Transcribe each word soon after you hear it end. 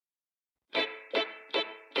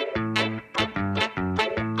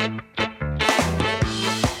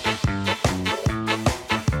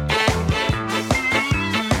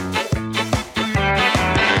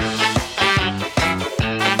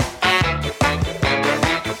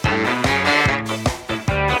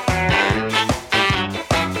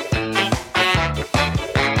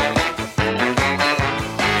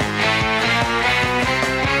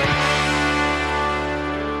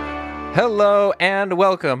and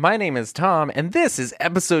welcome. My name is Tom, and this is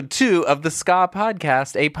episode 2 of the Ska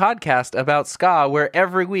Podcast, a podcast about ska where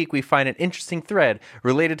every week we find an interesting thread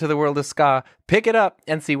related to the world of ska, pick it up,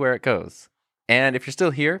 and see where it goes. And if you're still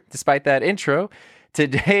here, despite that intro,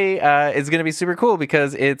 today is going to be super cool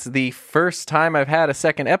because it's the first time I've had a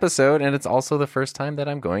second episode, and it's also the first time that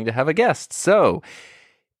I'm going to have a guest. So,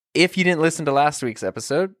 if you didn't listen to last week's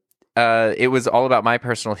episode, it was all about my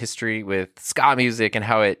personal history with ska music and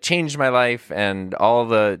how it changed my life and all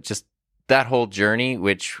the just that whole journey,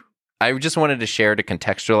 which I just wanted to share to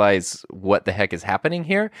contextualize what the heck is happening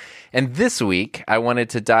here. And this week, I wanted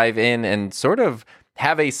to dive in and sort of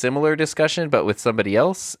have a similar discussion, but with somebody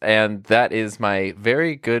else. And that is my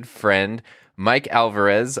very good friend, Mike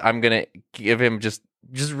Alvarez. I'm going to give him just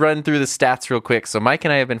run through the stats real quick. So Mike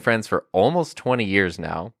and I have been friends for almost 20 years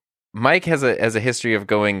now. Mike has a history of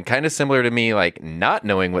going kind of similar to me, like not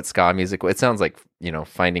knowing what ska music, it sounds like,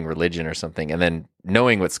 finding religion or something, and then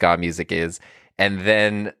knowing what ska music is, and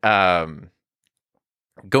then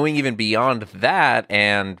going even beyond that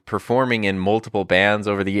and performing in multiple bands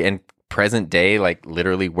over the and present day, like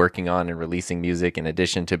literally working on and releasing music in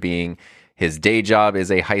addition to being his day job is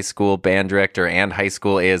a high school band director and high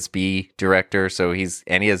school ASB director. So he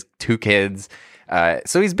has 2 kids.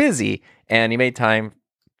 So he's busy, and he made time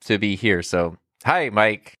to be here. So, hi,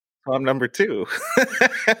 Mike. I'm number 2.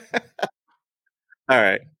 All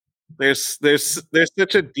right. There's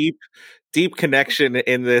such a deep connection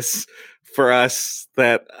in this for us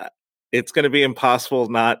that it's going to be impossible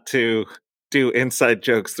not to do inside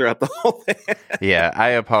jokes throughout the whole thing. Yeah, I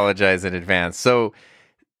apologize in advance. So,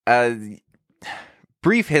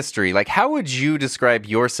 brief history. Like, how would you describe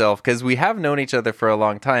yourself? Because we have known each other for a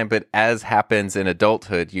long time, but as happens in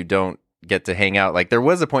adulthood, you don't get to hang out. Like, there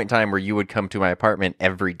was a point in time where you would come to my apartment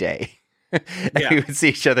every day. And we would see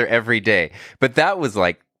each other every day. But that was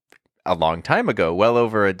like a long time ago, well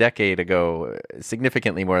over a decade ago,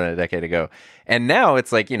 significantly more than a decade ago. And now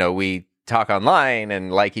it's like, we talk online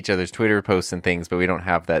and like each other's Twitter posts and things, but we don't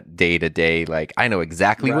have that day-to-day, like, I know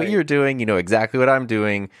exactly what you're doing, you know exactly what I'm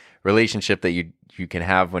doing, relationship that you can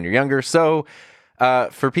have when you're younger. So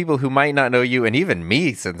for people who might not know you, and even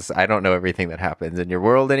me, since I don't know everything that happens in your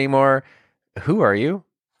world anymore, who are you?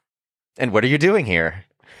 And what are you doing here?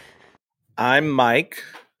 I'm Mike,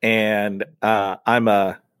 and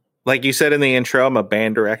like you said in the intro, I'm a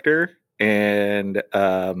band director, and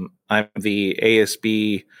I'm the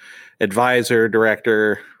ASB advisor,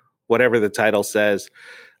 director, whatever the title says.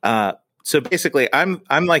 So basically, I'm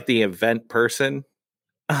like the event person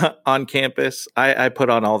on campus. I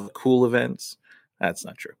put on all the cool events. That's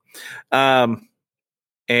not true. And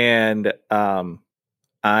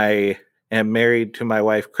I am married to my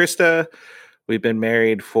wife, Krista. We've been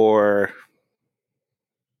married for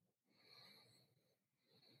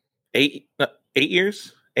 8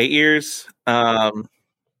 years. 8 years.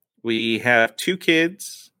 We have 2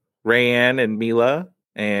 kids, Rayanne and Mila,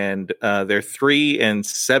 and they're 3 and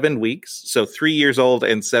 7 weeks. So 3 years old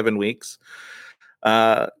and 7 weeks.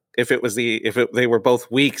 If they were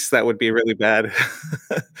both weeks, that would be really bad.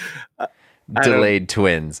 Delayed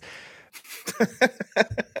twins.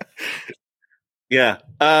 Yeah.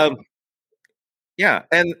 Yeah.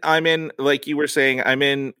 And I'm in, like you were saying,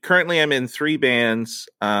 currently I'm in 3 bands,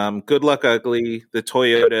 Good Luck Ugly, the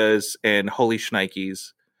Toyotas, and Holy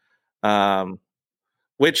Shnikes.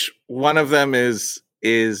 Which one of them is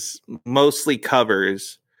mostly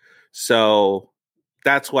covers. So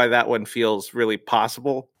that's why that one feels really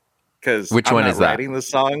possible. Because which one is that? Writing the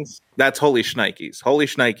songs. That's Holy Shnikes. Holy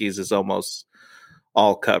Shnikes is almost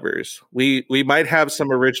all covers. We might have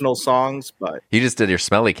some original songs, but you just did your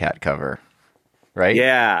Smelly Cat cover, right?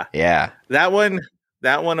 Yeah. That one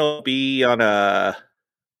will be on a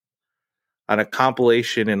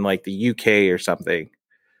compilation in like the UK or something.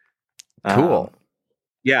 Cool.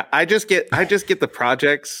 Yeah, I just get the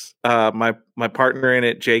projects. My partner in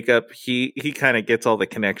it, Jacob, he kind of gets all the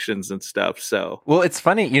connections and stuff. So, well, it's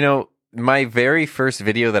funny, my very first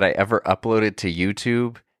video that I ever uploaded to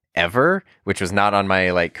YouTube ever, which was not on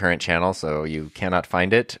my current channel, so you cannot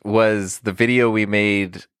find it, was the video we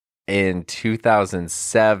made in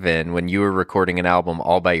 2007 when you were recording an album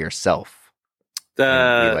all by yourself.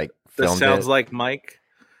 The Sounds Like Mike.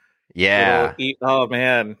 Yeah. Oh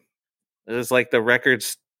man. It was like the record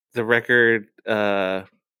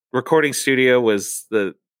recording studio was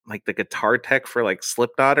the guitar tech for like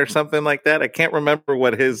Slipknot or something like that. I can't remember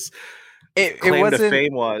what his claim to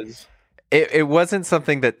fame was. It wasn't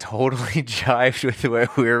something that totally jived with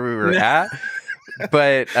where we were at,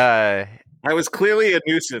 but I was clearly a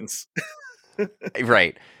nuisance.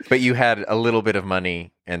 Right. But you had a little bit of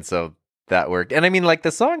money, and so that worked. And I mean,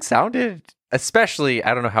 the song sounded especially,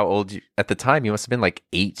 I don't know how old you, at the time, you must have been like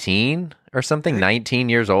 18 or something, 19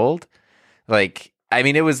 years old. Like, I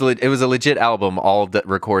mean, it was a legit album, all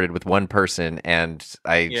recorded with one person, and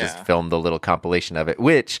I just filmed the little compilation of it,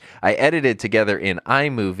 which I edited together in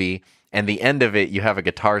iMovie, and the end of it, you have a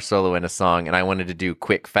guitar solo in a song, and I wanted to do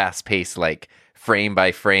quick, fast-paced, like, frame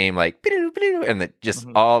by frame, like, and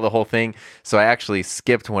all the whole thing. So I actually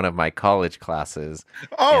skipped one of my college classes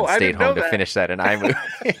and stayed home to finish that in iMovie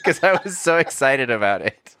because I was so excited about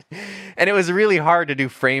it. And it was really hard to do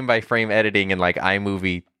frame by frame editing in like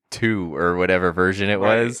iMovie 2 or whatever version it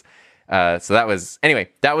was. So that was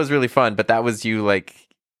really fun. But that was you, like,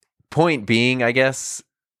 point being, I guess,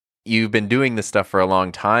 you've been doing this stuff for a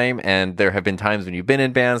long time, and there have been times when you've been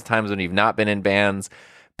in bands, times when you've not been in bands.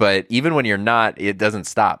 But even when you're not, it doesn't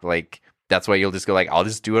stop. Like, that's why you'll just go like, I'll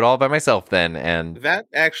just do it all by myself then. And that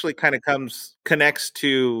actually kind of connects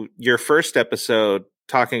to your first episode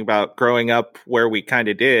talking about growing up where we kind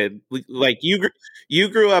of did. Like you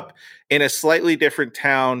grew up in a slightly different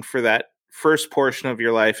town for that first portion of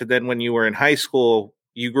your life. And then when you were in high school,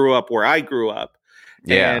 you grew up where I grew up.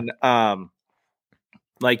 Yeah. And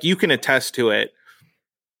like you can attest to it.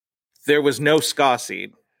 There was no ska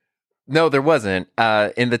scene. No, there wasn't.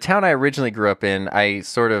 In the town I originally grew up in, I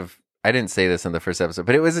didn't say this in the first episode,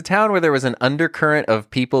 but it was a town where there was an undercurrent of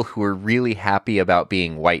people who were really happy about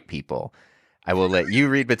being white people. I will let you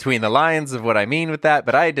read between the lines of what I mean with that,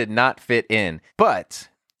 but I did not fit in. But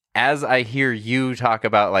as I hear you talk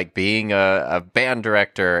about like being a band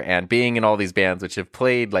director and being in all these bands, which have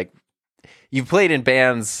played, like, you've played in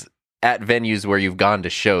bands at venues where you've gone to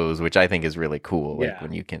shows, which I think is really cool. Yeah. Like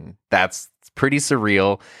when you can, that's pretty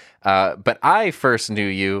surreal. But I first knew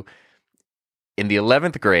you in the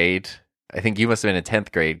 11th grade. I think you must have been in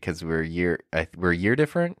 10th grade because we're a year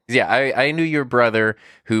different. Yeah, I knew your brother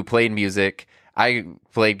who played music. I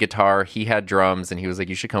played guitar. He had drums, and he was like,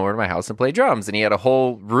 you should come over to my house and play drums. And he had a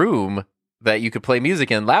whole room that you could play music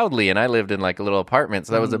in loudly, and I lived in like a little apartment,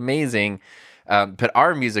 so that was amazing. But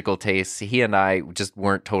our musical tastes, he and I just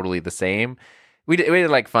weren't totally the same. We did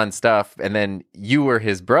like fun stuff, and then you were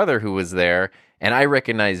his brother who was there, and I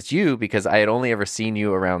recognized you because I had only ever seen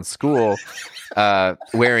you around school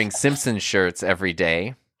wearing Simpsons shirts every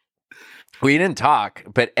day. We didn't talk,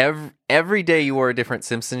 but every day you wore a different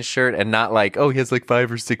Simpsons shirt, and not like, oh, he has like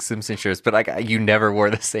 5 or 6 Simpsons shirts, but like you never wore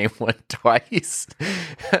the same one twice,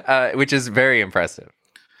 which is very impressive.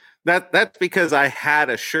 That's because I had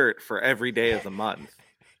a shirt for every day of the month.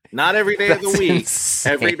 Not every day of the week,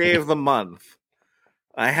 insane. Every day of the month.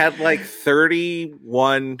 I had like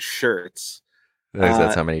 31 shirts.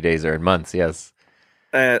 That's how many days are in months, yes.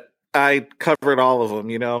 I covered all of them,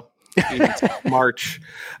 you know, March.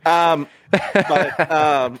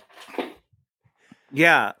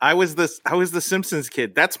 Yeah, I was the Simpsons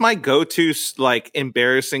kid. That's my go-to like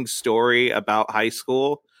embarrassing story about high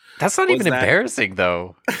school. That's not even embarrassing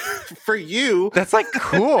though. For you. That's like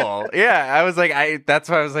cool. Yeah, I was like, that's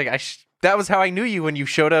why I was like, that was how I knew you when you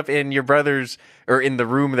showed up in your brother's, or in the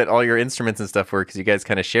room that all your instruments and stuff were, because you guys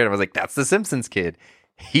kind of shared. I was like, that's the Simpsons kid.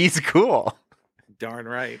 He's cool. Darn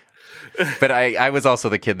right. But I was also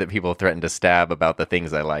the kid that people threatened to stab about the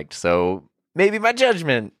things I liked. So maybe my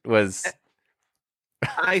judgment was.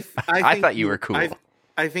 I thought you were cool.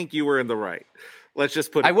 I think you were in the right. Let's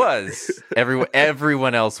just put it. I was.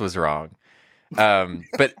 Everyone else was wrong.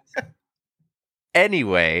 But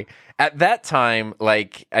anyway, at that time,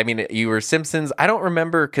 like, I mean, you were Simpsons. I don't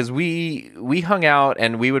remember because we hung out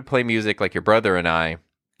and we would play music, like your brother and I.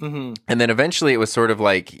 Mm-hmm. And then eventually it was sort of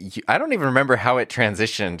like, I don't even remember how it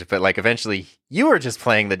transitioned, but like eventually you were just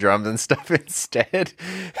playing the drums and stuff instead.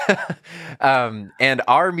 And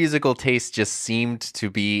our musical taste just seemed to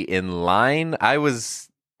be in line. I was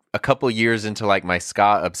a couple years into like my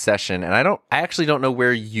ska obsession, and I actually don't know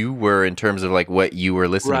where you were in terms of like what you were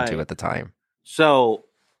listening to at the time. So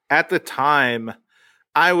at the time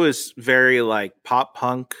I was very like pop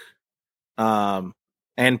punk,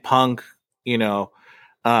 and punk, you know.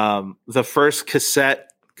 The first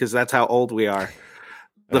cassette, because that's how old we are.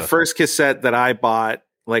 The first cassette that I bought,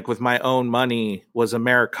 like with my own money, was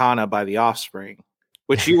Americana by The Offspring,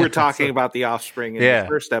 which you were talking about The Offspring in the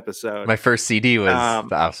first episode. My first CD was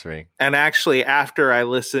The Offspring. And actually, after I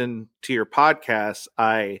listened to your podcast,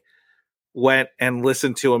 I went and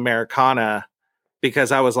listened to Americana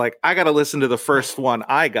because I was like, I got to listen to the first one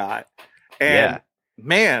I got. And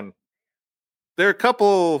man, there are a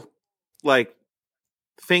couple like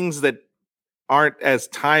things that aren't as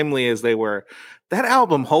timely as they were. That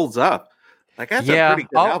album holds up. Like, that's a pretty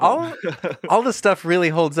good album. all the stuff really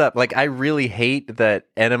holds up. Like, I really hate that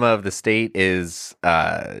Enema of the State is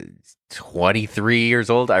 23 years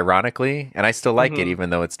old, ironically, and I still like it even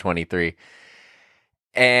though it's 23.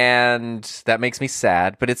 And that makes me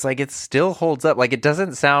sad, but it's like it still holds up. Like, it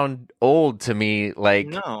doesn't sound old to me. Like,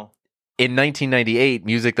 No. in 1998,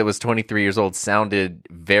 music that was 23 years old sounded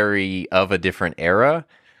very of a different era.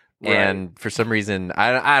 Right. And for some reason,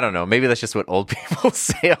 I don't know, maybe that's just what old people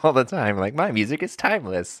say all the time, like, my music is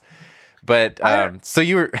timeless. But so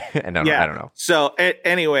you were I don't know. So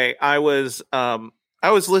anyway, I was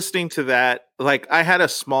listening to that. Like, I had a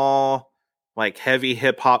small, like, heavy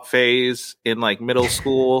hip hop phase in, like, middle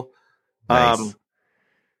school. Nice.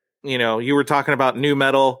 You know, you were talking about new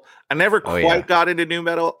metal. I never quite got into new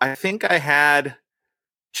metal. I think I had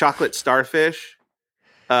Chocolate Starfish.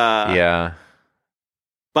 Yeah.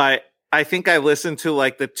 But I think I listened to,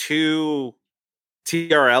 like, the 2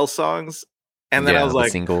 TRL songs, and then I was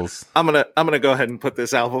like, singles. I'm gonna go ahead and put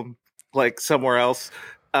this album, like, somewhere else.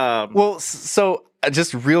 Well, so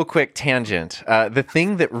just real quick tangent. The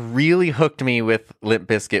thing that really hooked me with Limp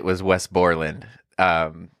Bizkit was Wes Borland,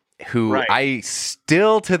 who I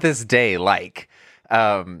still to this day like.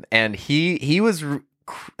 And he was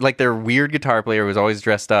like their weird guitar player who was always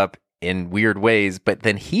dressed up in weird ways. But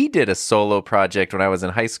then he did a solo project when I was in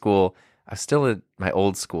high school. I was still in my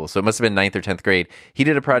old school, so it must have been 9th or 10th grade. He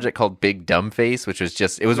did a project called Big Dumb Face, which was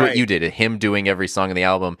just, it was what you did, him doing every song in the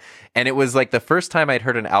album. And it was like the first time I'd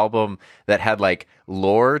heard an album that had like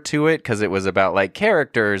lore to it, because it was about like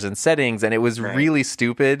characters and settings, and it was really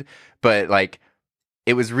stupid, but like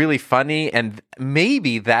it was really funny. And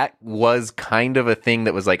maybe that was kind of a thing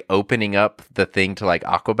that was like opening up the thing to like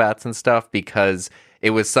Aquabats and stuff, because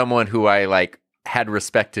it was someone who I like had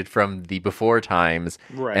respected from the before times,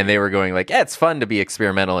 and they were going like, it's fun to be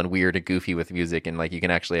experimental and weird and goofy with music, and like you can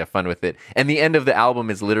actually have fun with it. And the end of the album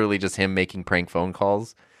is literally just him making prank phone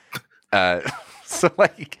calls. So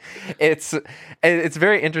like it's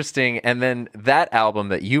very interesting. And then that album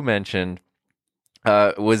that you mentioned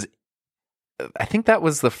was, I think that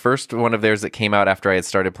was the first one of theirs that came out after I had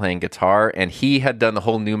started playing guitar, and he had done the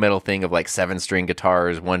whole new metal thing of like 7-string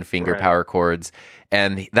guitars, 1-finger power chords,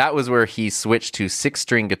 and that was where he switched to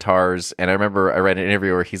 6-string guitars. And I remember I read an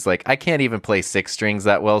interview where he's like, I can't even play 6 strings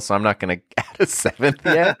that well, so I'm not going to add a 7th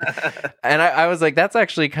yet. And I was like, that's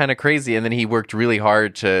actually kind of crazy. And then he worked really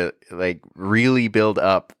hard to like really build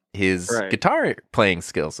up his guitar playing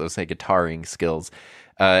skills, so say guitaring skills.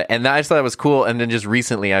 And I just thought that was cool. And then just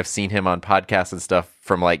recently I've seen him on podcasts and stuff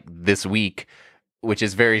from like this week, which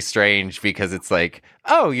is very strange, because it's like,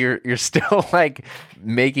 oh, you're still like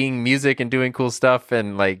making music and doing cool stuff.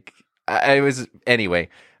 And like, anyway,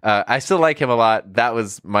 I still like him a lot. That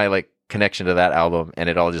was my like connection to that album, and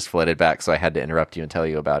it all just flooded back. So I had to interrupt you and tell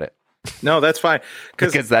you about it. No, that's fine.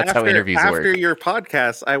 Because that's how interviews work. After your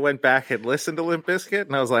podcast, I went back and listened to Limp Bizkit,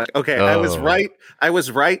 and I was like, okay, I was right. I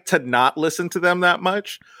was right to not listen to them that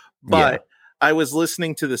much, but I was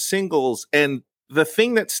listening to the singles, and the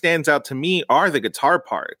thing that stands out to me are the guitar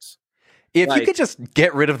parts. If you could just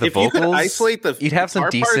get rid of the vocals, you could isolate the you'd have some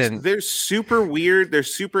decent parts. They're super weird. They're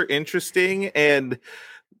super interesting, and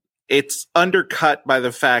it's undercut by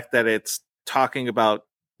the fact that it's talking about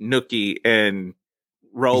Nookie and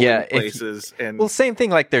rolling places. And same thing,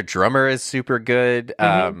 like their drummer is super good.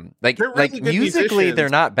 Like musically musicians. They're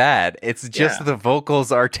not bad. It's just the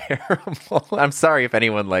vocals are terrible. I'm sorry if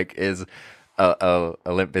anyone like is a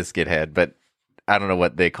Limp Bizkit head, but I don't know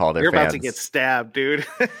what they call their fans. You're about to get stabbed, dude.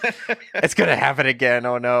 It's gonna happen again.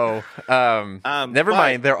 Oh no. Never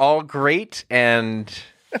mind. They're all great, and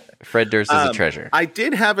Fred Durst is a treasure. I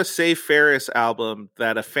did have a Save Ferris album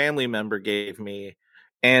that a family member gave me,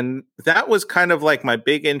 and that was kind of like my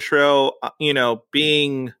big intro. You know,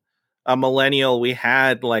 being a millennial, we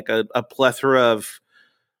had like a plethora of,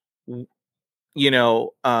 you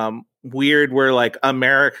know, weird where like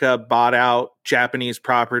America bought out Japanese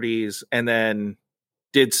properties and then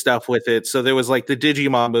did stuff with it. So there was like the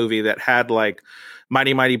Digimon movie that had like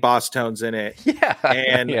Mighty Mighty Boss Tones in it. Yeah.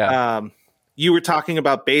 And you were talking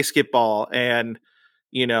about basketball, and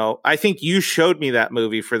you know, I think you showed me that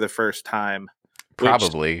movie for the first time.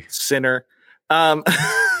 Probably. Sinner. But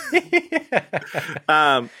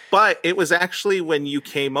it was actually when you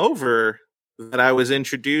came over that I was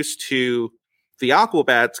introduced to the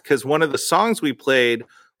Aquabats, because one of the songs we played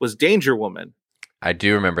was Danger Woman. I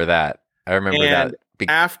do remember that. I remember that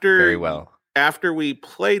very well. After we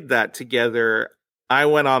played that together, I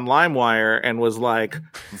went on LimeWire and was like,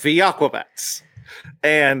 the Aquabats.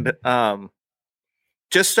 And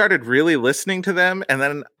just started really listening to them. And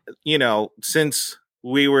then, you know, since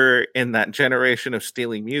we were in that generation of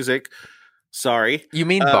stealing music, sorry. You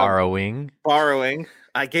mean borrowing? Borrowing.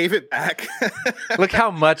 I gave it back. Look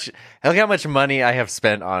how much money I have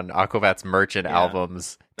spent on Aquabats merch and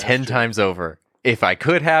albums 10 times over. If I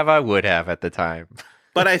could have, I would have at the time.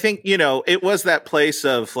 But I think, it was that place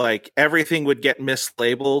of like everything would get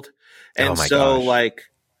mislabeled. And gosh. like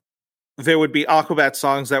there would be Aquabat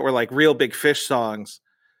songs that were like Real Big Fish songs.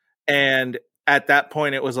 And at that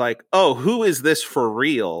point it was like, oh, who is this for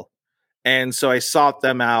real? And so I sought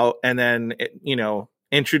them out and then,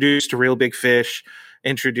 introduced to Real Big Fish,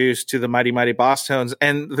 introduced to the Mighty Mighty Boss Tones.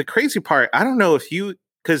 And the crazy part, I don't know if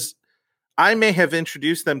because I may have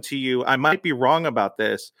introduced them to you. I might be wrong about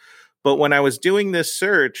this, but when I was doing this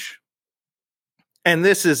search, and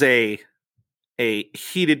this is a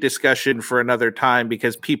heated discussion for another time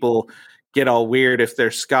because people get all weird if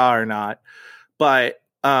they're ska or not. But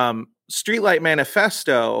Streetlight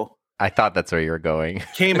Manifesto, I thought that's where you were going.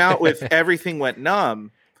 came out with Everything Went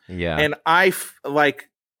Numb. Yeah. And I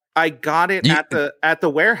got it at the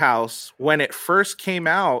warehouse when it first came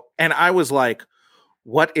out. And I was like,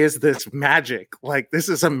 what is this magic? Like, this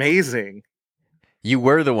is amazing. You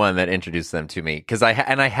were the one that introduced them to me because I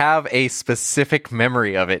have a specific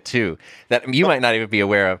memory of it too that you might not even be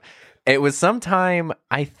aware of. It was sometime,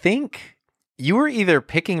 I think you were either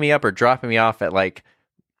picking me up or dropping me off at like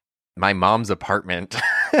my mom's apartment.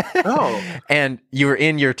 Oh. And you were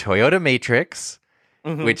in your Toyota Matrix,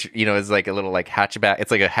 Mm-hmm. which, is like a little like hatchback. It's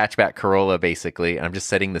like a hatchback Corolla, basically. And I'm just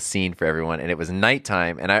setting the scene for everyone. And it was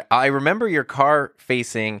nighttime. And I remember your car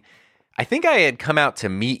facing, I think I had come out to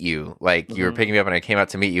meet you. Like you were picking me up and I came out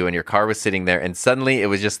to meet you and your car was sitting there. And suddenly it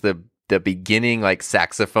was just the beginning like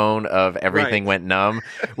saxophone of Everything Went Numb,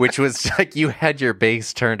 which was like you had your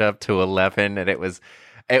bass turned up to 11. And it was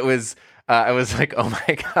I was like, oh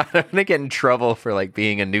my God, I'm going to get in trouble for like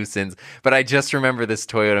being a nuisance. But I just remember this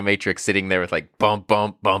Toyota Matrix sitting there with like bump,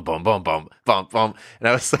 bump, bump, bump, bump, bump, bump, bump. And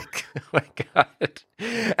I was like, oh my God.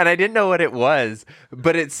 And I didn't know what it was,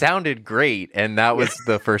 but it sounded great. And that was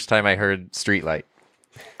the first time I heard Streetlight.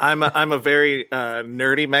 I'm a very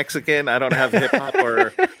nerdy Mexican. I don't have hip hop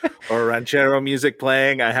or ranchero music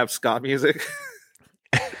playing. I have ska music.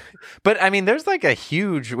 But I mean, there's like a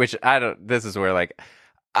huge, this is where like,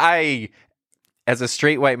 as a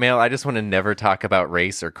straight white male, I just want to never talk about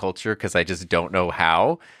race or culture because I just don't know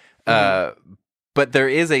how. But there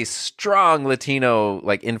is a strong Latino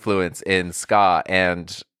like influence in ska,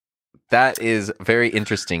 and that is very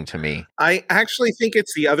interesting to me. I actually think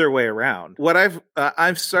it's the other way around. What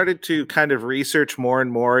I've started to kind of research more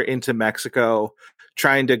and more into Mexico,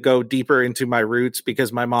 trying to go deeper into my roots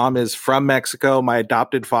because my mom is from Mexico. My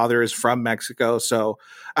adopted father is from Mexico. So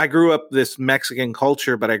I grew up this Mexican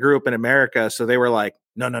culture, but I grew up in America. So they were like,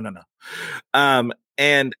 no.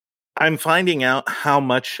 And I'm finding out how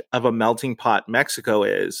much of a melting pot Mexico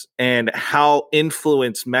is and how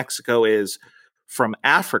influenced Mexico is from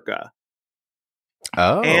Africa.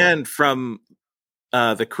 Oh. And from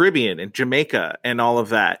the Caribbean and Jamaica and all of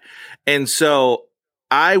that. And so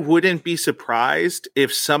I wouldn't be surprised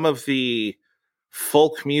if some of the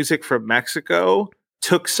folk music from Mexico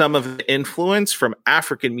took some of the influence from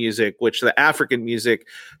African music, which the African music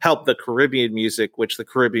helped the Caribbean music, which the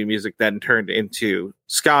Caribbean music then turned into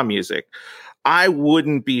ska music. I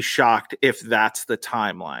wouldn't be shocked if that's the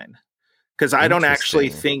timeline, because I don't actually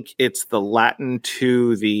think it's the Latin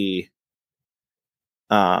to the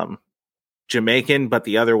Jamaican, but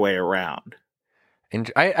the other way around. And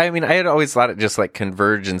I mean, I had always thought it just like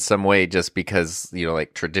converged in some way just because,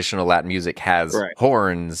 like traditional Latin music has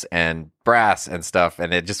horns and brass and stuff.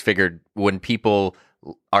 And it just figured when people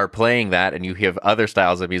are playing that and you have other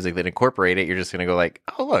styles of music that incorporate it, you're just going to go like,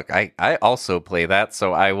 oh, look, I also play that.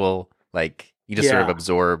 So I will like, you just sort of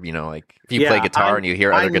absorb, like if you play guitar and you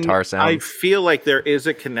hear other guitar sounds. I feel like there is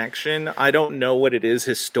a connection. I don't know what it is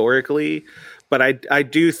historically, but I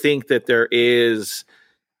do think that there is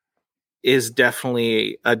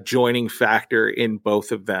definitely a joining factor in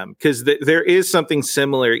both of them, because there is something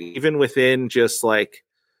similar even within just like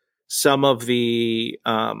some of the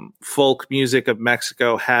folk music of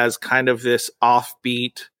Mexico has kind of this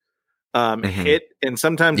offbeat hit, and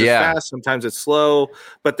sometimes it's fast, sometimes it's slow,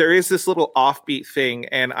 but there is this little offbeat thing.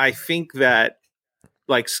 And I think that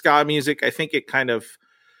like ska music, I think it kind of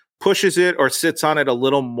pushes it or sits on it a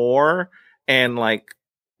little more, and like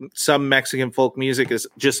some Mexican folk music is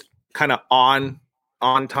just kind of on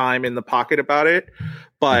time in the pocket about it,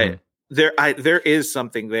 but there is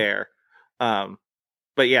something there.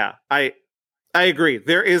 But yeah, I agree.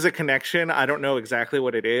 There is a connection. I don't know exactly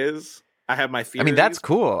what it is. I have my theories. I mean, that's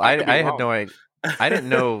cool. I had no idea. I didn't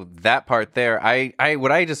know that part there.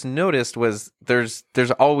 What I just noticed was there's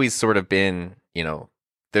always sort of been,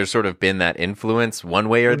 there's sort of been that influence one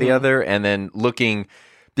way or the other. And then looking,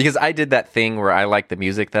 because I did that thing where I like the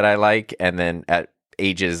music that I like, and then at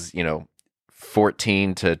ages,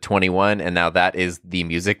 14 to 21, and now that is the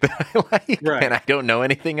music that I like, Right. and I don't know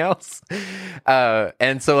anything else.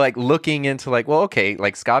 And so like looking into like, well, okay,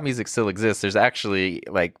 like ska music still exists. There's actually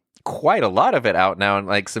like quite a lot of it out now, and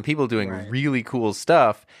like some people doing really cool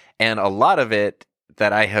stuff, and a lot of it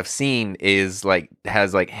that I have seen is like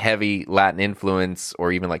has like heavy Latin influence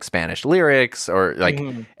or even like Spanish lyrics or like,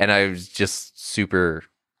 and I was just super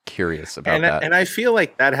curious about that. And I feel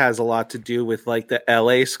like that has a lot to do with like the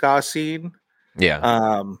LA ska scene.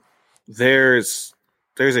 Yeah. There's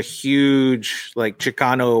a huge like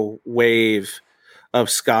Chicano wave of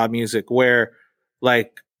ska music where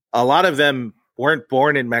like a lot of them weren't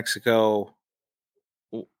born in Mexico,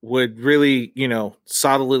 would really,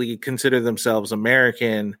 solidly consider themselves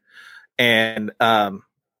American, and they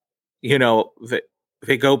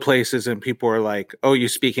go places and people are like, "Oh, you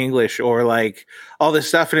speak English," or like all this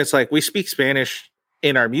stuff, and it's like we speak Spanish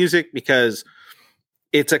in our music because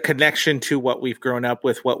it's a connection to what we've grown up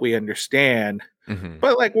with, what we understand.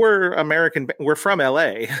 But like we're American, we're from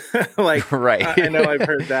LA. Like, right. I know I've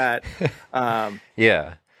heard that.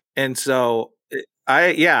 Yeah. And so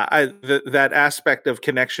that aspect of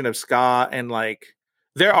connection of ska, and like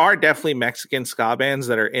there are definitely Mexican ska bands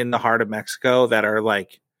that are in the heart of Mexico that are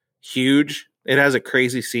like huge. It has a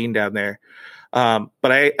crazy scene down there.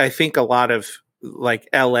 But I think a lot of like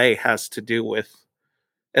LA has to do with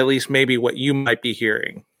at least maybe what you might be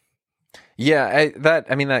hearing. Yeah,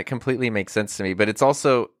 that completely makes sense to me. But it's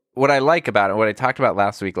also what I like about it, what I talked about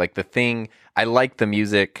last week, like the thing, I like the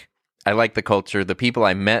music, I like the culture. The people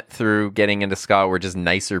I met through getting into ska were just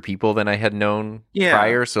nicer people than I had known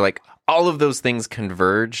prior. So like all of those things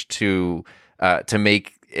converge to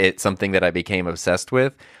make it something that I became obsessed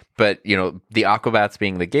with. But, the Aquabats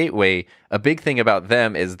being the gateway, a big thing about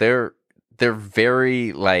them is they're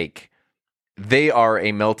very like, they are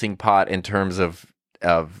a melting pot in terms of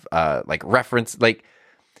like reference, like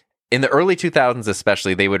in the early 2000s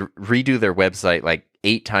especially, they would redo their website like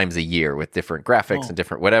 8 times a year with different graphics and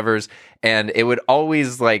different whatevers, and it would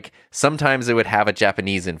always like, sometimes it would have a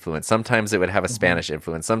Japanese influence, sometimes it would have a Spanish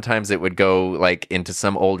influence, sometimes it would go like into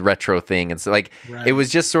some old retro thing, and so like it was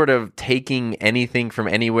just sort of taking anything from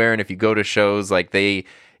anywhere. And if you go to shows, like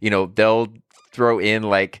they'll throw in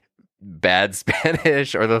like bad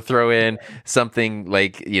Spanish, or they'll throw in something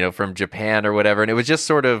like, from Japan or whatever. And it was just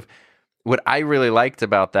sort of, what I really liked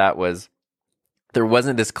about that was there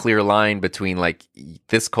wasn't this clear line between like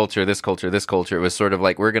this culture, this culture, this culture. It was sort of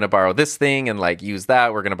like, we're going to borrow this thing and like use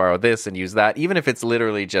that. We're going to borrow this and use that, even if it's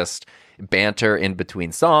literally just banter in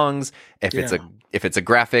between songs. If it's a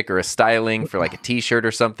graphic or a styling for like a t-shirt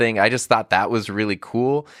or something, I just thought that was really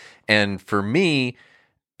cool. And for me,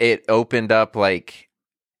 it opened up like,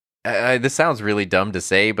 this sounds really dumb to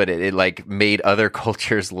say, but it like made other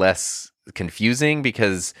cultures less confusing,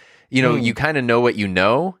 because you kind of know what you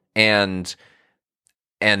know, and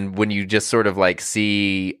when you just sort of like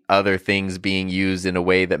see other things being used in a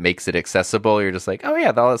way that makes it accessible, you're just like, oh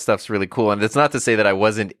yeah, all that stuff's really cool. And it's not to say that I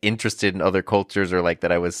wasn't interested in other cultures or like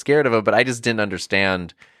that I was scared of it, but I just didn't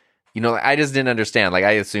understand. Like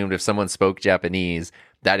I assumed if someone spoke Japanese,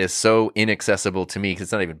 that is so inaccessible to me because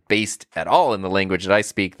it's not even based at all in the language that I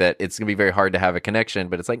speak, that it's going to be very hard to have a connection.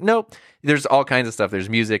 But it's like, nope, there's all kinds of stuff. There's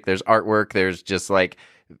music, there's artwork, there's just like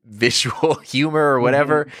visual humor or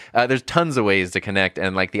whatever. There's tons of ways to connect.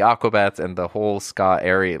 And like the Aquabats and the whole ska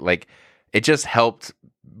area, like it just helped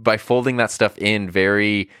by folding that stuff in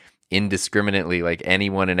very indiscriminately. Like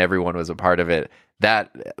anyone and everyone was a part of it.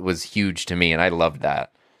 That was huge to me, and I loved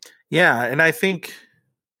that. Yeah, and I think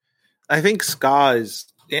ska is,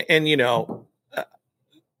 and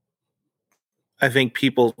I think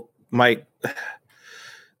people might.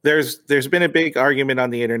 There's been a big argument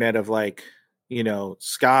on the internet of like,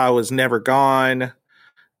 ska was never gone.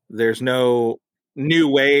 There's no new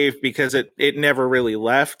wave because it never really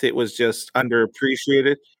left. It was just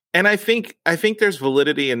underappreciated, and I think there's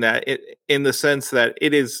validity in that. In the sense that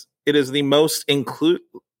it is the most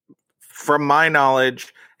from my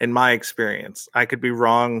knowledge and my experience. I could be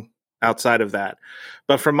wrong outside of that,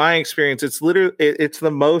 but from my experience, it's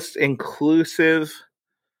the most inclusive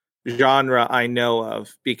genre I know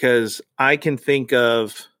of, because I can think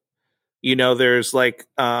of, there's like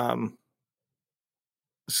Ska2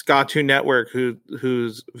 Network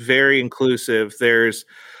who's very inclusive. There's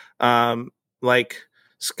like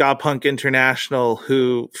Ska Punk International,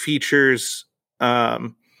 who features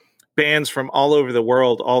bands from all over the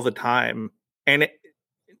world all the time. And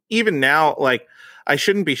even now, like, I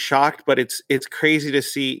shouldn't be shocked, but it's crazy to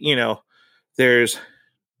see, there's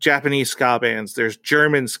Japanese ska bands, there's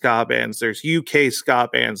German ska bands, there's UK ska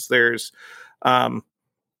bands, there's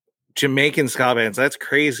Jamaican ska bands. That's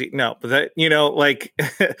crazy. No, but that, like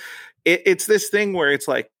it's this thing where it's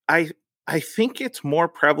like I think it's more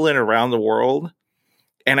prevalent around the world,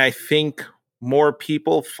 and I think more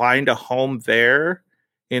people find a home there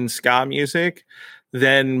in ska music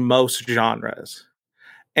than most genres.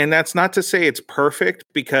 And that's not to say it's perfect,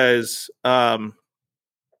 because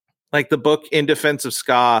like the book In Defense of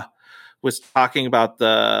Ska was talking about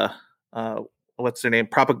the what's their name?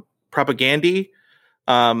 Propagandhi.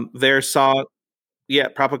 Their song,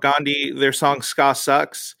 Propagandhi, their song Ska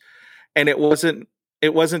Sucks. And it wasn't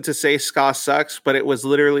to say ska sucks, but it was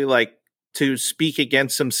literally like to speak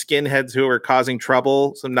against some skinheads who were causing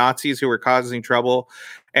trouble, some Nazis who were causing trouble.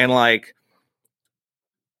 And like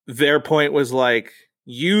their point was like,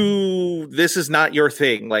 this is not your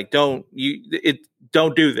thing. Like, don't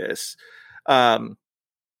do this.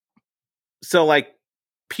 So like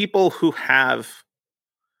people who have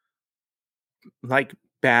like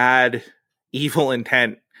bad, evil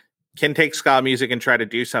intent can take ska music and try to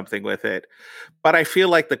do something with it. But I feel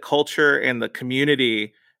like the culture and the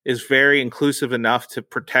community is very inclusive enough to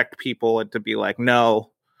protect people and to be like,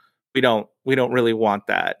 no, we don't really want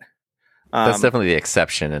that. That's definitely the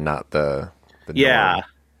exception and not the norm.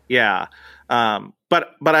 Yeah.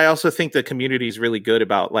 But I also think the community is really good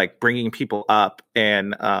about like bringing people up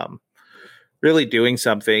and really doing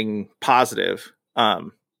something positive.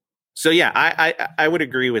 So yeah, I would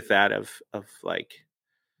agree with that of like,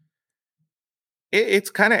 it's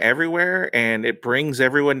kind of everywhere, and it brings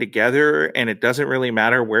everyone together, and it doesn't really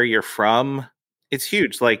matter where you're from. It's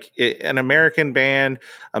huge. Like an American band,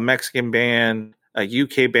 a Mexican band, a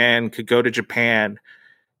UK band could go to Japan,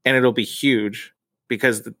 and it'll be huge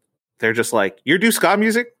because they're just like, you do ska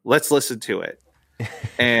music? Let's listen to it.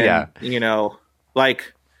 And,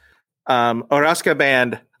 like Oraska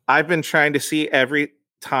band, I've been trying to see every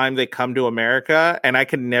time they come to America, and I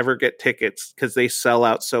can never get tickets because they sell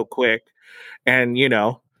out so quick. And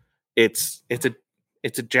it's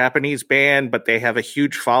a Japanese band, but they have a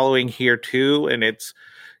huge following here too. And it's,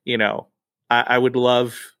 I would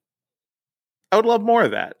love more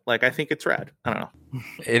of that. Like, I think it's rad. I don't know.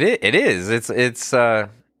 It is. It's. I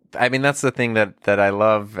mean, that's the thing that I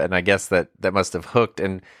love, and I guess that must have hooked.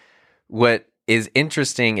 And what is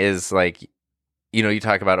interesting is like, you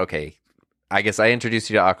talk about, okay, I guess I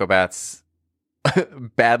introduced you to Aquabats.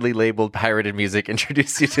 Badly labeled pirated music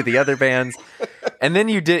introduced you to the other bands, and then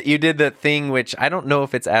you did that thing which I don't know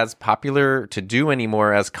if it's as popular to do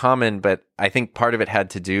anymore, as common, but I think part of it had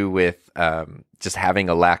to do with just having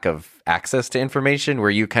a lack of access to information, where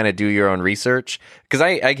you kind of do your own research. Because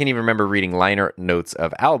I can even remember reading liner notes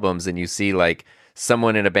of albums, and you see like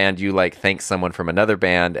someone in a band you like thanks someone from another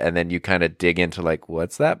band, and then you kind of dig into like,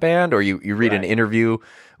 what's that band? Or you read an interview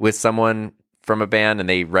with someone from a band and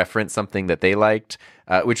they reference something that they liked,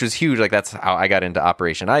 which was huge. Like that's how I got into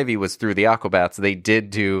Operation Ivy, was through the Aquabats. They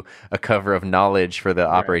did do a cover of Knowledge for the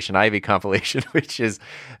Operation Ivy compilation, which is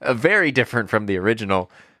very different from the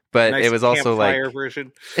original, but nice, it was also like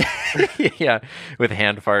version. yeah, with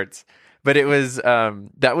hand farts. But it was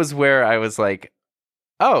that was where I was like,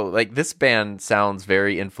 oh, like this band sounds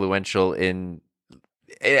very influential in,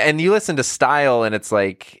 and you listen to style and it's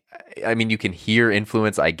like, I mean, you can hear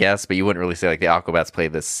influence, I guess, but you wouldn't really say like the Aquabats play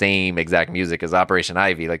the same exact music as Operation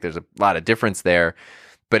Ivy. Like there's a lot of difference there,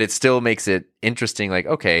 but it still makes it interesting. Like,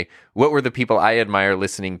 okay, what were the people I admire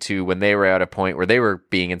listening to when they were at a point where they were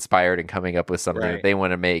being inspired and coming up with something that they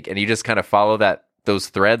want to make? And you just kind of follow those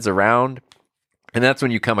threads around. And that's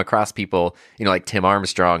when you come across people, like Tim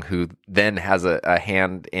Armstrong, who then has a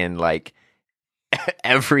hand in like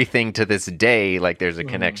everything to this day. Like there's a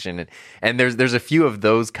connection, and there's a few of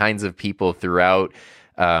those kinds of people throughout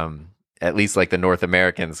at least like the North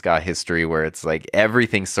American ska history, where it's like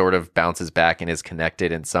everything sort of bounces back and is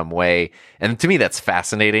connected in some way. And to me that's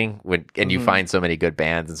fascinating and you find so many good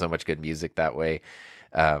bands and so much good music that way.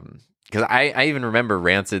 Because I even remember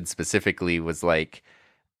Rancid specifically was like,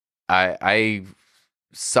 I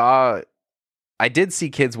did see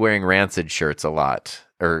kids wearing Rancid shirts a lot,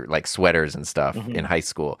 or like sweaters and stuff in high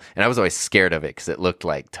school. And I was always scared of it because it looked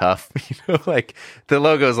like tough, like the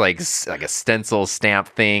logo's like a stencil stamp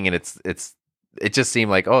thing. And it just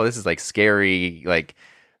seemed like, oh, this is like scary, like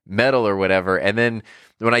metal or whatever. And then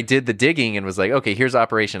when I did the digging and was like, okay, here's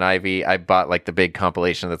Operation Ivy, I bought like the big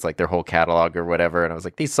compilation that's like their whole catalog or whatever. And I was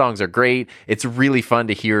like, these songs are great. It's really fun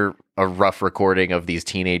to hear a rough recording of these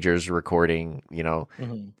teenagers recording,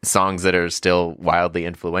 songs that are still wildly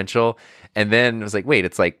influential. And then I was like, wait,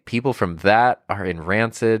 it's like people from that are in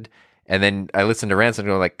Rancid, And then I listened to Rancid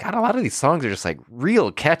and go like, God, a lot of these songs are just like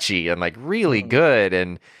real catchy and like really good,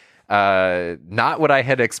 and not what I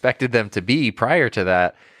had expected them to be prior to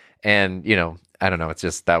that. And I don't know, it's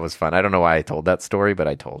just, that was fun. I don't know why I told that story, but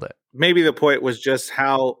I told it. Maybe the point was just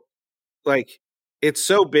how, like, it's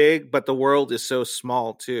so big, but the world is so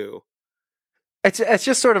small too. It's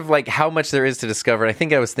just sort of like how much there is to discover. And I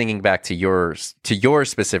think I was thinking back to your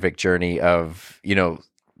specific journey of,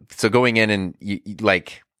 so going in and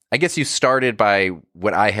like, I guess you started by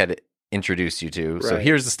what I had introduced you to. Right. So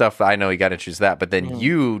here's the stuff I know you got introduced to that, but then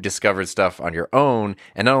you discovered stuff on your own.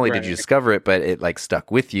 And not only did you discover it, but it like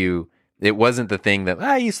stuck with you. It wasn't the thing that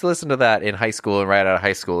I used to listen to that in high school and right out of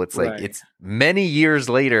high school. It's like, it's many years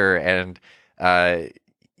later, and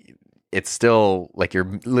it's still like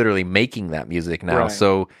you're literally making that music now. Right.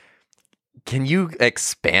 So can you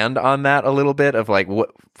expand on that a little bit of like,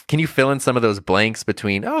 what can you fill in some of those blanks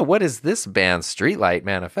between, what is this band's Streetlight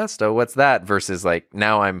Manifesto? What's that? Versus like,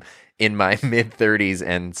 now I'm in my mid 30s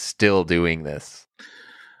and still doing this.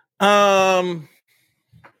 Well,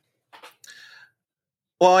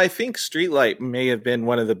 I think Streetlight may have been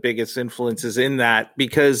one of the biggest influences in that,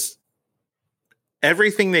 because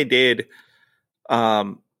everything they did,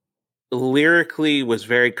 lyrically was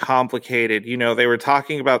very complicated. They were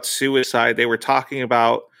talking about suicide. They were talking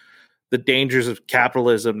about the dangers of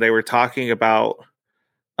capitalism. They were talking about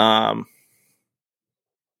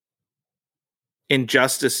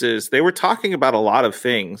injustices. They were talking about a lot of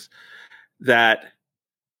things that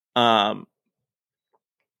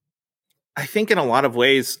I think in a lot of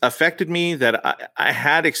ways affected me, that I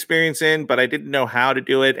had experience in, but I didn't know how to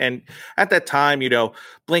do it. And at that time,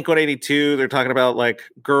 Blink-182, they're talking about like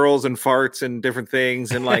girls and farts and different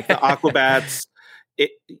things. And like the Aquabats,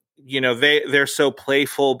 they're so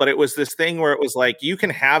playful, but it was this thing where it was like, you can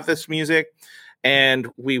have this music and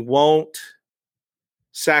we won't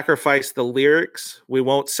sacrifice the lyrics. We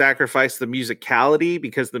won't sacrifice the musicality,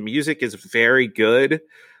 because the music is very good.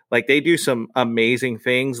 Like, they do some amazing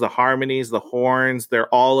things, the harmonies, the horns,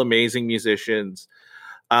 they're all amazing musicians.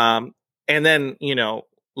 And then,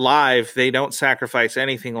 live, they don't sacrifice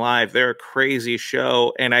anything live. They're a crazy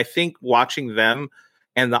show. And I think watching them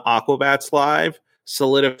and the Aquabats live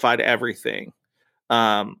solidified everything.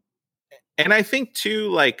 And I think too,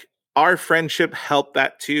 like, our friendship helped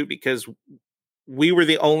that too, because we were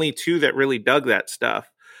the only two that really dug that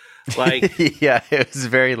stuff. Like, yeah, it was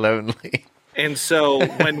very lonely. And so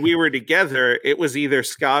when we were together, it was either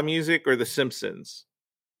ska music or the Simpsons.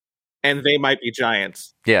 And They Might Be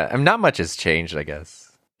Giants. Yeah, and not much has changed, I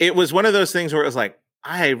guess. It was one of those things where it was like,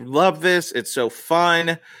 I love this. It's so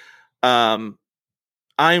fun. I'm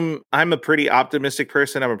a pretty optimistic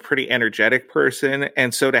person. I'm a pretty energetic person.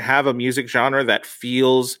 And so to have a music genre that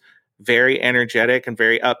feels very energetic and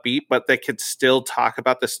very upbeat, but that could still talk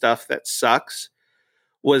about the stuff that sucks,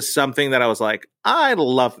 was something that I was like, I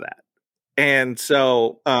love that. And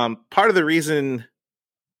so part of the reason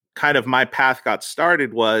kind of my path got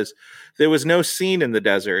started was there was no scene in the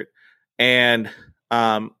desert. And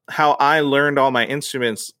how I learned all my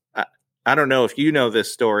instruments, I don't know if you know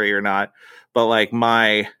this story or not, but like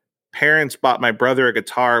my parents bought my brother a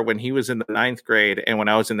guitar when he was in the 9th grade and when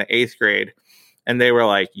I was in the 8th grade. And they were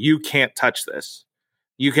like, you can't touch this.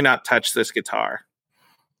 You cannot touch this guitar.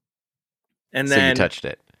 And so then you touched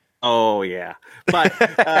it. Oh, yeah. But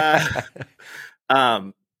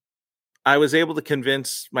I was able to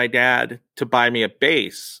convince my dad to buy me a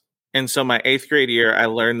bass. And so my 8th grade year, I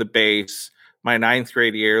learned the bass. My 9th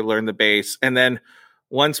grade year, learned the bass. And then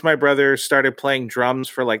once my brother started playing drums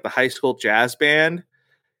for like the high school jazz band,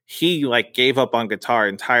 he like gave up on guitar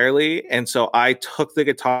entirely. And so I took the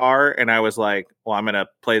guitar and I was like, well, I'm going to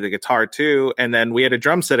play the guitar too. And then we had a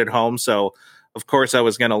drum set at home. So of course I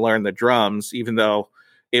was going to learn the drums, even though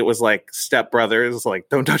it was like stepbrothers, like,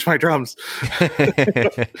 don't touch my drums.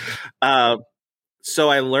 So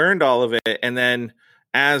I learned all of it. And then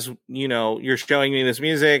as you're showing me this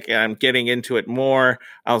music and I'm getting into it more,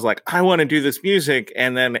 I was like, I want to do this music.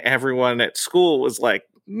 And then everyone at school was like,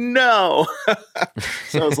 no.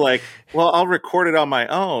 So I was like, well, I'll record it on my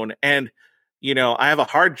own. And, I have a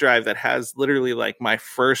hard drive that has literally like my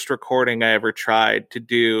first recording I ever tried to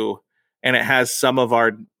do. And it has some of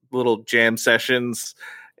our little jam sessions.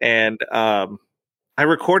 And I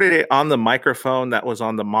recorded it on the microphone that was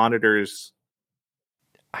on the monitors.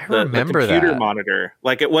 I remember the computer that. monitor.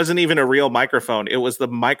 Like, it wasn't even a real microphone. It was the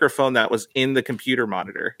microphone that was in the computer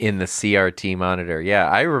monitor. In the CRT monitor. Yeah,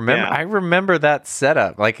 I remember. Yeah. I remember that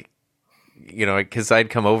setup. Like, because I'd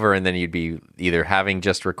come over and then you'd be either having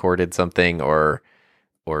just recorded something or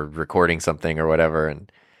recording something or whatever. And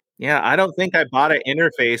yeah, I don't think I bought an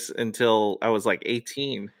interface until I was like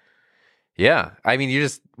 18. Yeah. I mean,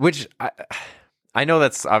 I know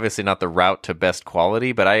that's obviously not the route to best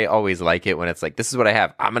quality, but I always like it when it's like, this is what I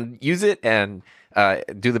have. I'm going to use it and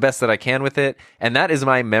do the best that I can with it. And that is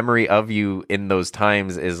my memory of you in those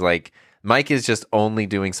times, is like, Mike is just only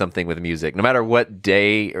doing something with music. No matter what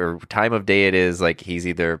day or time of day it is, like he's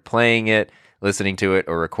either playing it, listening to it,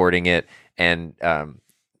 or recording it, and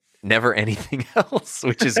never anything else,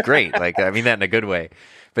 which is great. Like, I mean that in a good way.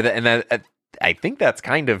 I think that's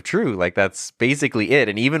kind of true. Like, that's basically it.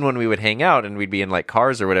 And even when we would hang out and we'd be in like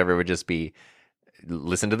cars or whatever, it would just be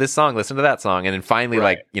listen to this song, listen to that song. And then finally,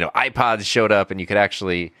 like, iPods showed up and you could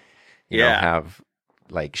actually, you know, have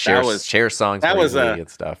like share songs and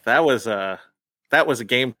stuff. That was a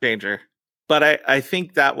game changer. But I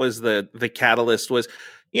think that was the catalyst was,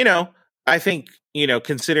 I think,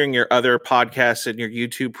 considering your other podcasts and your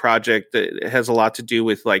YouTube project that has a lot to do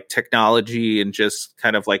with like technology and just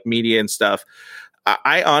kind of like media and stuff.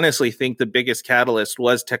 I honestly think the biggest catalyst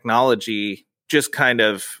was technology just kind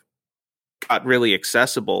of got really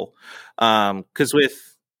accessible. 'Cause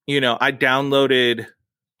with, I downloaded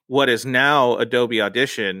what is now Adobe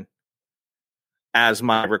Audition as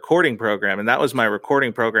my recording program. And that was my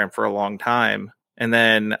recording program for a long time. And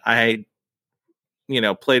then I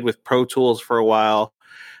played with Pro Tools for a while,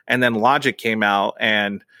 and then Logic came out,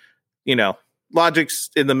 and, Logic's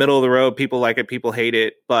in the middle of the road. People like it, people hate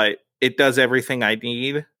it, but it does everything I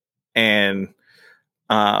need. And,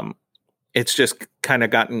 it's just kind of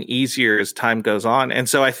gotten easier as time goes on. And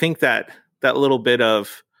so I think that little bit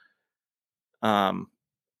of,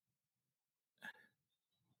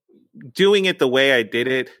 doing it the way I did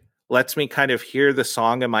it lets me kind of hear the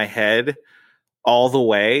song in my head all the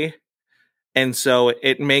way. And so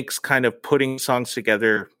it makes kind of putting songs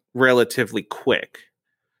together relatively quick.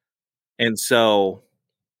 And so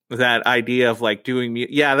that idea of like doing,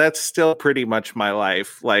 that's still pretty much my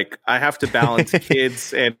life. Like, I have to balance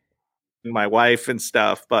kids and my wife and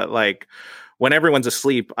stuff, but like when everyone's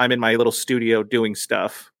asleep, I'm in my little studio doing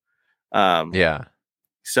stuff.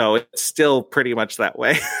 So it's still pretty much that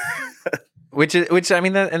way. which I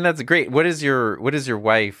mean, that's great. What is your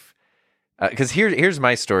wife? Because here's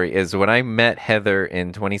my story, is when I met Heather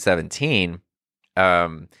in 2017,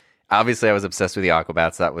 obviously I was obsessed with the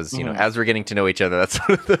Aquabats. That was, as we're getting to know each other, that's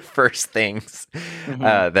one of the first things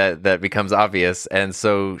that becomes obvious. And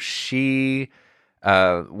so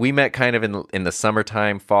we met kind of in the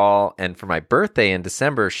summertime, fall, and for my birthday in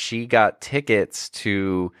December, she got tickets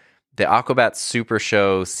to the Aquabats Super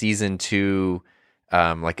Show Season 2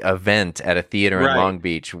 like event at a theater in Long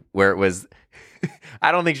Beach, where it was...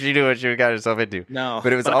 I don't think she knew what she got herself into. No,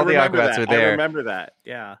 but it was all the Aquabats were there. I remember that.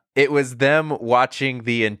 Yeah, it was them watching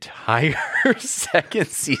the entire second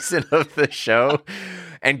season of the show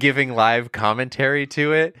and giving live commentary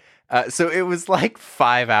to it. So it was like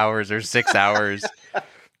 5 hours or 6 hours.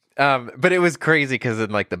 But it was crazy because then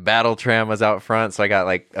like the battle tram was out front, so I got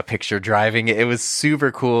like a picture driving it. It was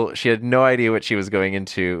super cool. She had no idea what she was going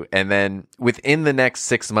into, and then within the next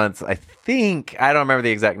 6 months, I don't remember the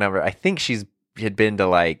exact number. I think she had been to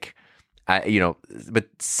like, but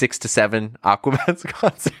 6 to 7 Aquabats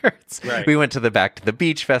concerts. Right. We went to the Back to the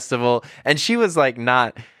Beach festival, and she was like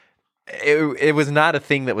it was not a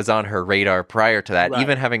thing that was on her radar prior to that,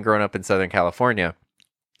 even having grown up in Southern California.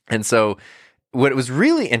 And so what was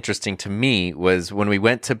really interesting to me was when we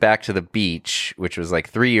went to Back to the Beach, which was like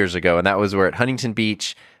 3 years ago, and that was where at Huntington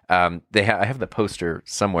Beach, I have the poster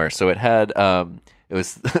somewhere. So it had... it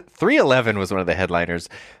was 311 was one of the headliners,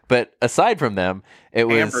 but aside from them, it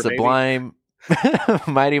was Amber, Sublime,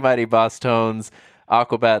 Mighty Mighty Boss Tones,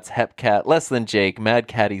 Aquabats, Hepcat, Less Than Jake, Mad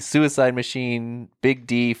Caddy, Suicide Machine, Big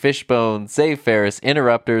D, Fishbone, Save Ferris,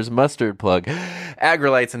 Interrupters, Mustard Plug,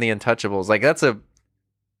 Agrolites, and the Untouchables. Like, that's a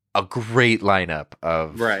great lineup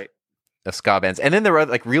of ska bands. And then there were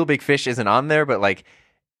like Real Big Fish isn't on there, but like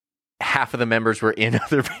half of the members were in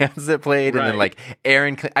other bands that played. And then like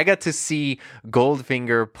I got to see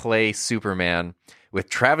Goldfinger play Superman with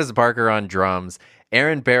Travis Barker on drums,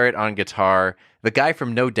 Aaron Barrett on guitar, the guy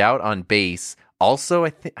from No Doubt on bass. Also, I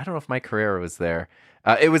don't know if Mike Herrera was there.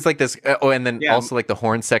 It was like this. And then also like the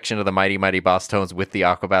horn section of the Mighty Mighty Boss Tones with the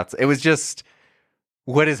Aquabats. It was just,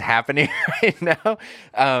 what is happening right now?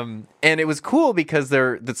 And it was cool because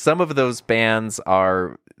some of those bands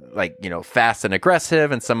are like, fast and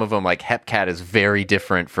aggressive, and some of them, like Hepcat, is very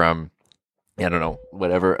different from, I don't know,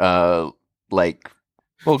 whatever, like,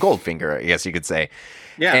 well, Goldfinger, I guess you could say.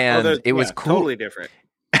 Yeah, and it was cool. Totally different.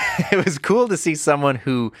 It was cool to see someone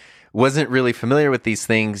who wasn't really familiar with these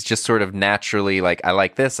things just sort of naturally like, I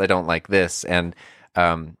like this, I don't like this. And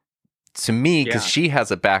to me, because she has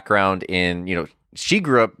a background in, she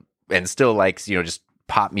grew up and still likes, just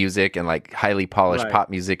pop music and like highly polished Right. pop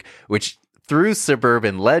music, which through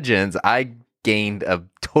Suburban Legends, I gained a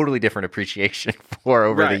totally different appreciation for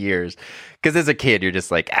over the Right. years. Because as a kid, you're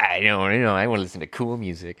just like, I want to listen to cool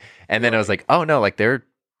music. And then I was Right. like, oh no, like they're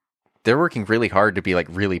working really hard to be like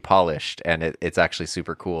really polished, and it's actually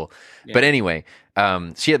super cool. Yeah. But anyway,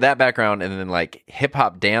 she had that background and then like hip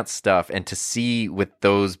hop dance stuff, and to see with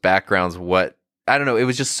those backgrounds what I don't know, it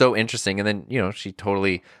was just so interesting. And then she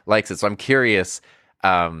totally likes it, so I'm curious.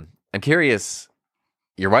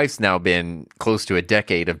 Your wife's now been close to a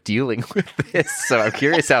decade of dealing with this, so I'm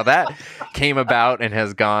curious how that came about and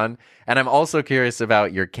has gone. And I'm also curious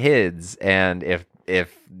about your kids and if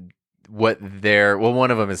what they're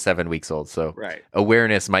one of them is 7 weeks old, so Right.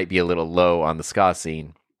 awareness might be a little low on the ska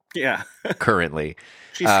scene Yeah. currently.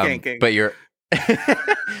 She's skanking. But you're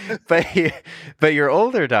but your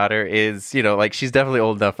older daughter is like she's definitely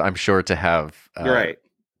old enough, I'm sure, to have Right.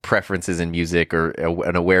 preferences in music or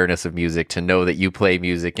an awareness of music, to know that you play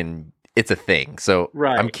music and it's a thing. So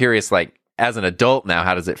Right. I'm curious, like as an adult now,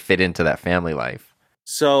 how does it fit into that family life?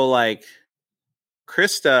 So like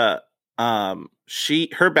Krista,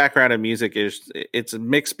 her background in music it's a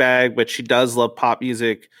mixed bag, but she does love pop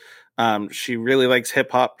music. She really likes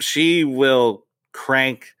hip hop. She will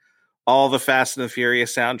crank all the Fast and the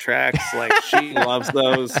Furious soundtracks. Like she loves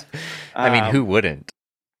those. I mean, who wouldn't?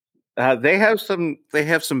 They have some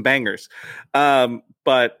bangers.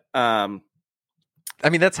 But I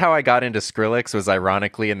mean, that's how I got into Skrillex, was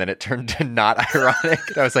ironically, and then it turned to not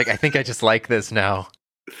ironic. I was like, I think I just like this now.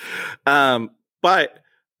 But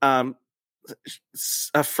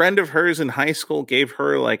a friend of hers in high school gave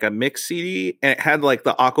her like a mix CD, and it had like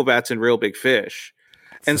the Aquabats and Real Big Fish.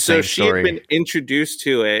 It's and so she had been introduced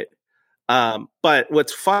to it. But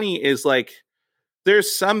what's funny is like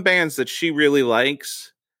there's some bands that she really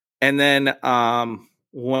likes. And then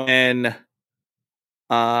when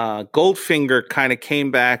Goldfinger kind of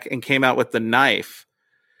came back and came out with The Knife,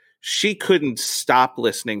 she couldn't stop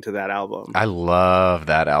listening to that album. I love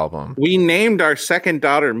that album. We named our second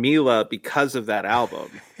daughter Mila because of that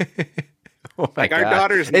album. Oh my God. Our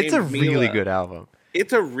daughter's named It's a really Mila. good album.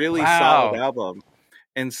 It's a really solid album.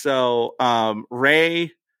 And so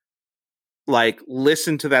Ray like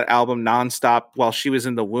listened to that album nonstop while she was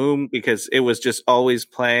in the womb because it was just always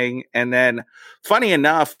playing. And then funny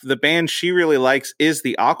enough, the band she really likes is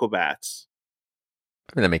the Aquabats.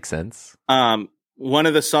 I mean, that makes sense. One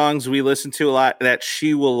of the songs we listen to a lot that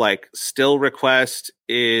she will like still request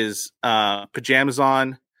is Pajamas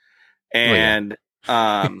On. And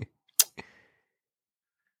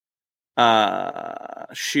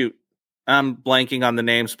shoot, I'm blanking on the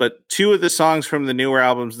names, but two of the songs from the newer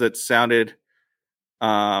albums that sounded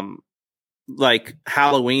like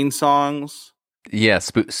Halloween songs. Yeah,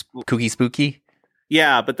 spooky.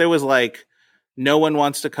 Yeah, but there was like No One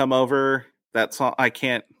Wants to Come Over. That song,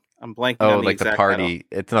 I'm blanking on the like the party.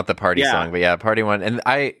 title. It's not the party song, but yeah, party one. And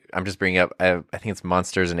I'm just bringing up, I think it's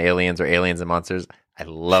Monsters and Aliens or Aliens and Monsters. I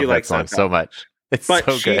love that song so much. It's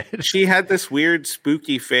so good. She had this weird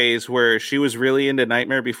spooky phase where she was really into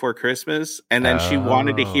Nightmare Before Christmas, and then she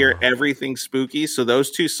wanted to hear everything spooky. So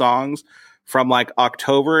those two songs from like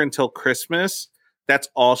October until Christmas, that's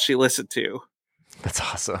all she listened to. That's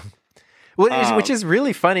awesome. Well, which is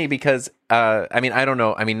really funny because, I mean, I don't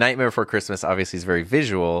know. I mean, Nightmare Before Christmas obviously is very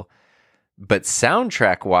visual, but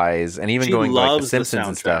soundtrack-wise, and even going like the Simpsons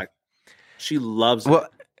and stuff. She loves it.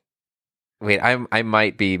 Wait, I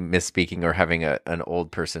might be misspeaking or having an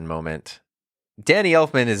old person moment. Danny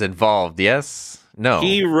Elfman is involved, yes? No.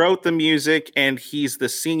 He wrote the music, and he's the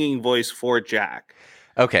singing voice for Jack.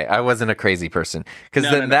 Okay, I wasn't a crazy person. Because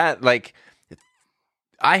that, like,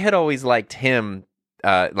 I had always liked him,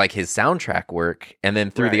 like his soundtrack work, and then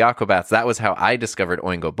through the Aquabats, that was how I discovered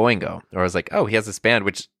Oingo Boingo. Or I was like, oh, he has this band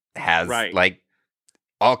which has like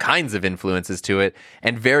all kinds of influences to it,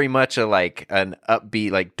 and very much an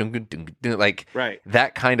upbeat, like dung, dung, dung, like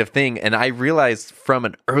that kind of thing. And I realized from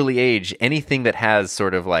an early age, anything that has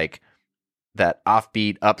sort of like that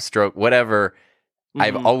offbeat, upstroke, whatever,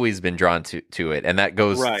 I've always been drawn to it. And that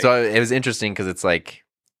goes, so it was interesting because it's like,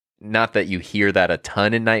 not that you hear that a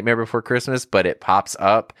ton in Nightmare Before Christmas, but it pops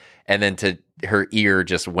up, and then her ear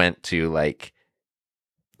just went to like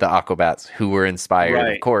the Aquabats, who were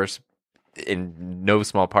inspired, of course, in no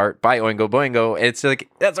small part by Oingo Boingo. It's like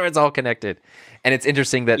that's where it's all connected. And it's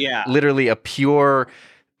interesting that literally a pure,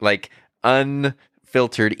 like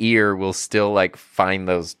unfiltered ear will still like find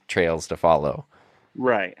those trails to follow.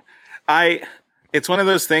 Right. It's one of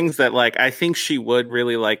those things that like I think she would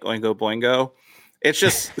really like Oingo Boingo. It's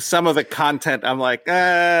just some of the content. I'm like,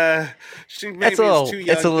 she maybe is too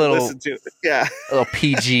young to listen to. Yeah, a little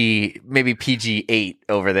PG, maybe PG-8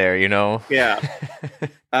 over there. Yeah.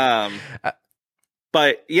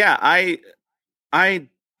 But yeah, I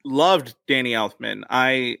loved Danny Elfman.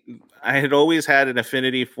 I had always had an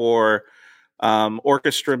affinity for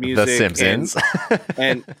orchestra music, The Simpsons,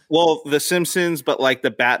 and well, The Simpsons, but like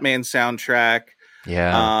the Batman soundtrack,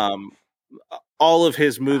 all of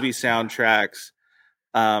his movie soundtracks.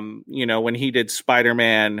 When he did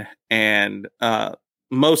Spider-Man and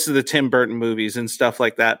most of the Tim Burton movies and stuff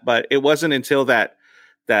like that. But it wasn't until that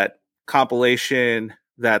compilation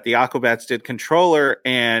that the Aquabats did Controller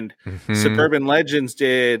and Suburban Legends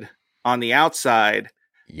did On the Outside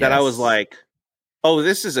that I was like, oh,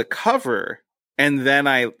 this is a cover. And then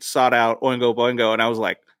I sought out Oingo Boingo and I was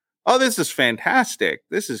like, oh, this is fantastic.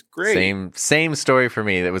 This is great. Same story for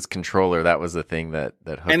me. That was Controller. That was the thing that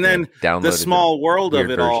hooked me. And then the small world of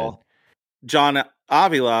it version. all. John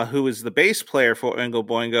Avila, who was the bass player for Oingo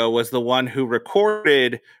Boingo, was the one who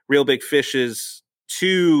recorded Real Big Fish's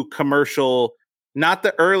 2 commercial, not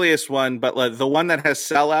the earliest one, but like the one that has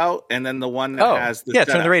Sellout and then the one that has the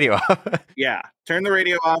turn the radio off. Yeah, turn the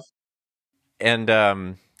radio off. And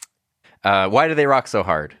Why Do They Rock So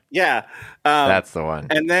Hard? Yeah. That's the one.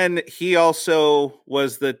 And then he also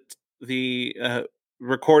was the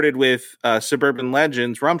recorded with Suburban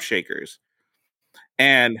Legends Rump Shakers.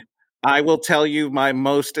 And I will tell you my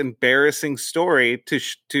most embarrassing story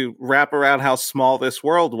to wrap around how small this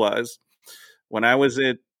world was. When I was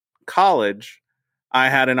at college, I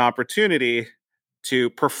had an opportunity to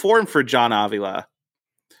perform for John Avila.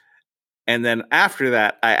 And then after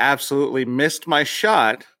that, I absolutely missed my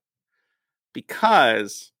shot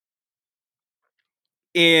because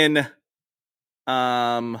in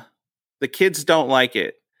The Kids Don't Like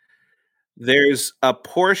It, there's a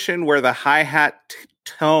portion where the hi-hat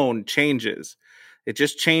tone changes. It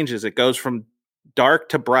just changes. It goes from dark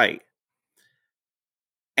to bright.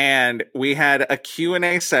 And we had a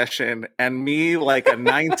Q&A session, and me, like a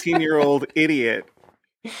 19-year-old idiot,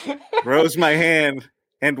 rose my hand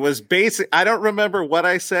and was basic. I don't remember what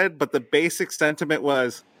I said, but the basic sentiment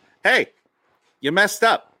was, hey, you messed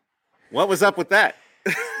up. What was up with that?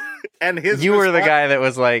 And you were the guy that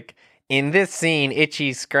was like, in this scene,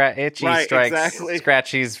 Itchy strikes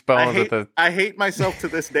Scratchy's bones I hate myself to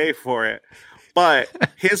this day for it. But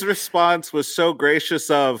his response was so gracious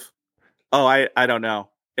of, oh, I don't know.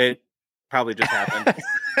 It probably just happened.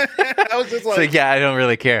 I was just like, so yeah, I don't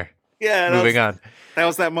really care. Yeah. Moving on. That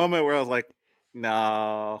was that moment where I was like,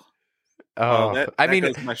 no. That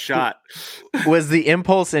was my shot. Was the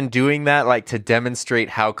impulse in doing that like to demonstrate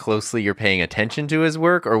how closely you're paying attention to his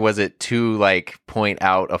work, or was it to like point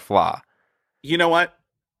out a flaw? You know what?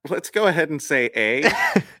 Let's go ahead and say A.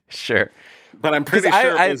 Sure. But I'm pretty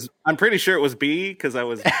sure it was B because I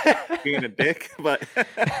was being a dick. But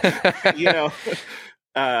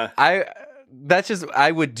I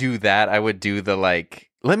would do that. I would do the like,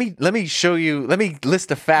 let me show you, let me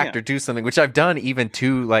list a fact or do something, which I've done even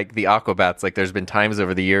to like the Aquabats. Like there's been times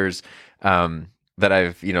over the years that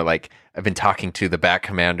I've, I've been talking to the Bat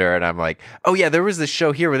Commander and I'm like, oh yeah, there was this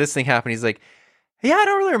show here where this thing happened. He's like, yeah, I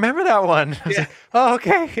don't really remember that one. I was like, oh,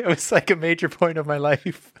 okay. It was like a major point of my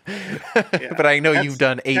life. But I know you've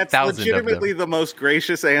done 8,000 of them. That's legitimately the most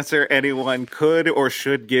gracious answer anyone could or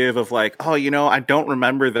should give of like, oh, I don't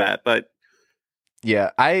remember that. But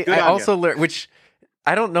yeah, I also learned, which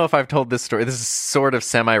I don't know if I've told this story. This is sort of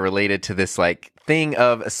semi-related to this like thing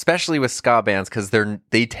of, especially with ska bands, because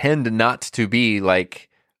they tend not to be like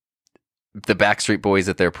the Backstreet Boys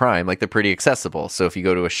at their prime. Like they're pretty accessible. So if you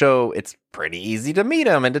go to a show, it's pretty easy to meet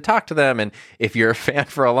them and to talk to them. And if you're a fan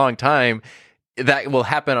for a long time, that will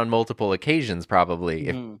happen on multiple occasions probably.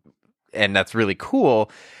 And that's really cool.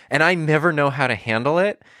 And I never know how to handle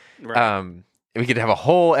it. Right. We could have a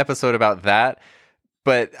whole episode about that.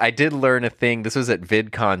 But I did learn a thing. This was at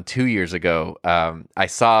VidCon 2 years ago. I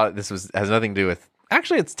saw has nothing to do with.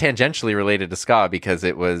 Actually, it's tangentially related to ska because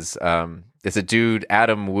it was. It's a dude,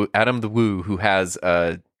 Adam the Woo, who has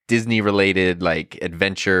a Disney-related like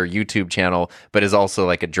adventure YouTube channel, but is also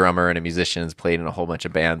like a drummer and a musician. Has played in a whole bunch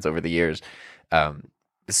of bands over the years.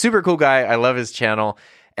 Super cool guy. I love his channel.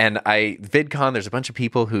 And VidCon, there's a bunch of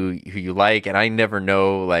people who you like, and I never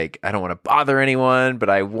know. Like, I don't want to bother anyone, but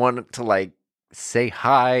I want to like say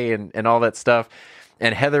hi and all that stuff.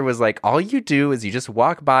 And Heather was like, all you do is you just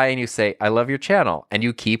walk by and you say, I love your channel, and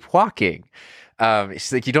you keep walking.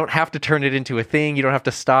 She's like, you don't have to turn it into a thing. You don't have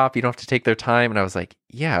to stop. You don't have to take their time. And I was like,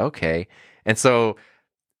 yeah, okay. And so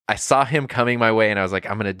I saw him coming my way and I was like,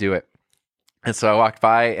 I'm going to do it. And so I walked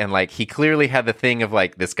by, and like he clearly had the thing of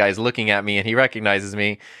like, this guy's looking at me and he recognizes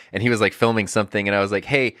me, and he was like filming something, and I was like,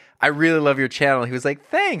 hey, I really love your channel. He was like,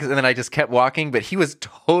 thanks. And then I just kept walking, but he was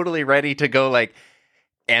totally ready to go like,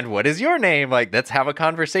 and what is your name? Like, let's have a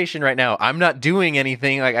conversation right now. I'm not doing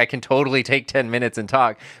anything. Like, I can totally take 10 minutes and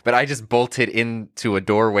talk, but I just bolted into a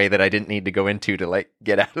doorway that I didn't need to go into to like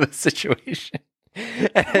get out of the situation.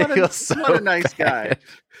 And I feel so what a nice bad. guy.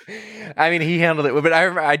 I mean, he handled it, but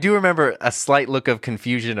I do remember a slight look of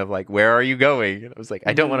confusion of like, where are you going? And I was like,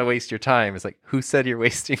 I don't want to waste your time. It's like, who said you're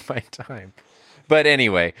wasting my time? But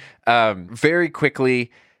anyway, very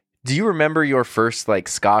quickly, do you remember your first like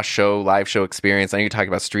ska show, live show experience? I know you talked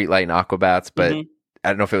about Streetlight and Aquabats, but I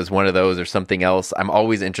don't know if it was one of those or something else. I'm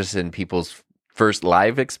always interested in people's first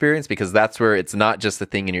live experience, because that's where it's not just the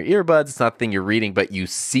thing in your earbuds, it's not the thing you're reading, but you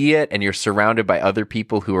see it and you're surrounded by other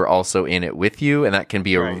people who are also in it with you, and that can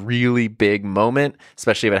be a really big moment,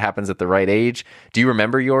 especially if it happens at the right age. Do you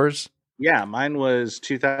remember yours? Yeah, mine was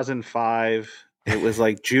 2005. It was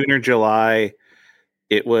like June or July.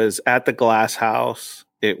 It was at the Glass House.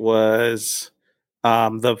 It was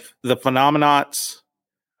the Phenomenauts.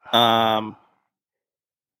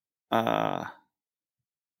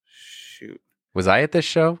 Shoot. Was I at this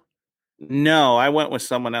show? No, I went with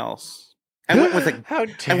someone else. I went with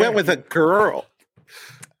a girl.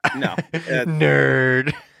 No.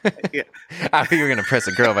 Nerd. Yeah. I thought you were going to press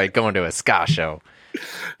a girl by going to a ska show.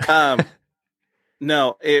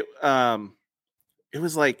 No, it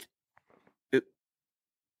was like,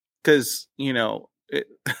 because,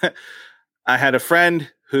 I had a friend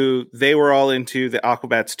who they were all into the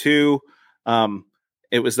Aquabats too.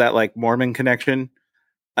 It was that like Mormon connection.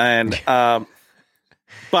 And,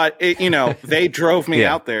 but it, they drove me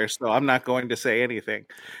out there, so I'm not going to say anything.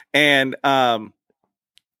 And,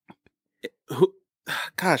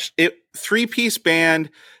 three-piece band.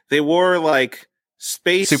 They wore like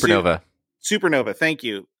space Supernova. Thank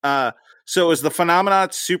you. So it was the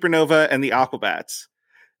Phenomenauts, Supernova, and the Aquabats.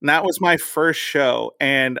 And that was my first show.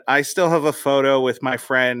 And I still have a photo with my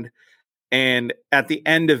friend. And at the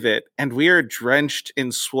end of it, and we are drenched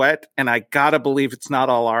in sweat, and I gotta believe it's not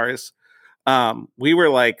all ours. We were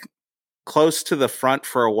like close to the front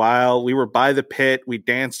for a while. We were by the pit. We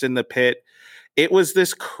danced in the pit. It was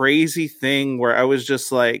this crazy thing where I was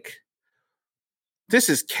just like, this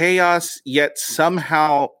is chaos, yet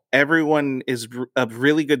somehow everyone is a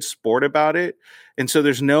really good sport about it. And so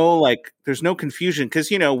there's no confusion. Cause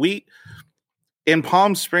we in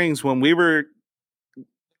Palm Springs, when we were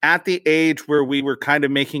at the age where we were kind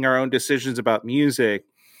of making our own decisions about music,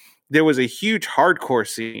 there was a huge hardcore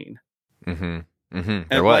scene.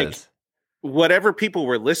 There was. Like, whatever people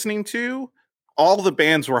were listening to, all the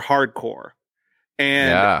bands were hardcore.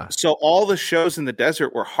 And so all the shows in the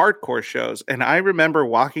desert were hardcore shows. And I remember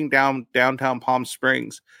walking down downtown Palm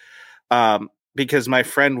Springs because my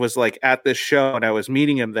friend was like at this show and I was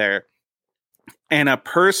meeting him there. And a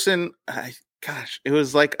person, it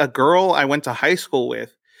was like a girl I went to high school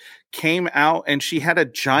with, came out and she had a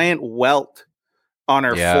giant welt on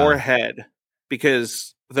her forehead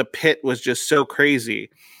because the pit was just so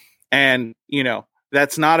crazy. And,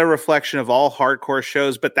 that's not a reflection of all hardcore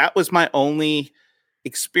shows, but that was my only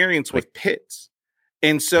experience with pits.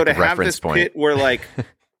 And so to have this pit where like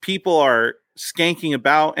people are skanking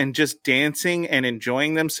about and just dancing and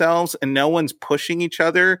enjoying themselves and no one's pushing each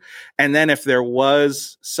other. And then if there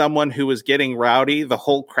was someone who was getting rowdy, the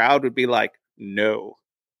whole crowd would be like, no,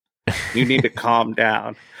 you need to calm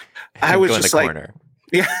down. I was just like,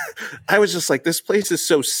 I was just like, this place is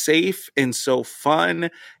so safe and so fun.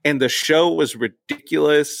 And the show was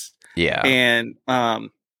ridiculous. Yeah. And,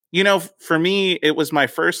 for me, it was my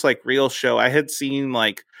first like real show. I had seen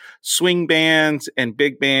like swing bands and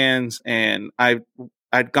big bands, and I'd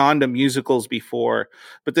gone to musicals before,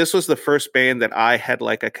 but this was the first band that I had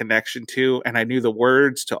like a connection to, and I knew the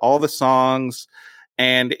words to all the songs,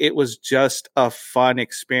 and it was just a fun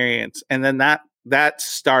experience. And then that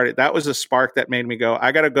was a spark that made me go,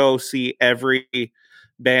 I got to go see every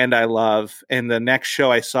band I love. And the next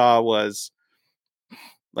show I saw was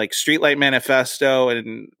like Streetlight Manifesto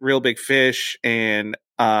and Real Big Fish. And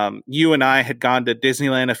you and I had gone to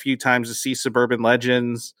Disneyland a few times to see Suburban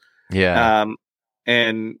Legends. Yeah.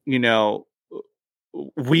 And,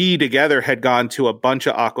 we together had gone to a bunch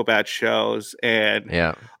of Aquabat shows,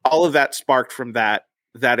 and all of that sparked from that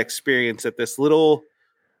experience at this little,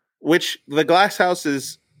 which the Glass House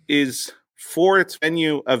is for its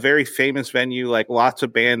venue, a very famous venue. Like lots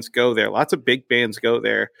of bands go there, lots of big bands go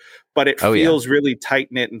there, but it feels really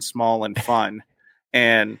tight knit and small and fun.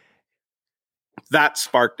 And that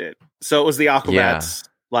sparked it. So it was the Aquabats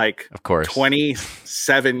like of course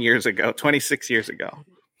 27 years ago, 26 years ago.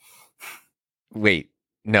 Wait,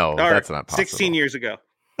 no, Or that's not possible. 16 years ago.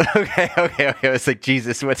 Okay. I was like,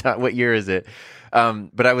 Jesus, what year is it?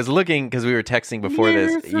 But I was looking because we were texting before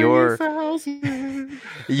this.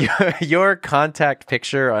 Your contact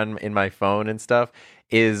picture in my phone and stuff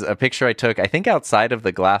is a picture I took, I think, outside of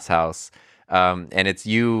the glass house. And it's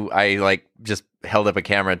you. I like just held up a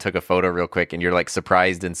camera and took a photo real quick, and you're like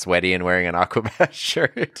surprised and sweaty and wearing an Aquabat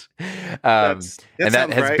shirt. And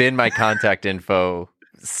that has been my contact info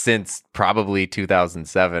since probably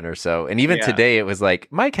 2007 or so. And even today it was like,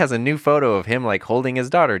 Mike has a new photo of him like holding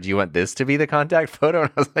his daughter. Do you want this to be the contact photo?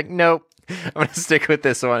 And I was like, nope, I'm going to stick with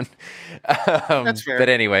this one. That's fair. But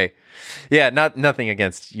anyway, yeah, nothing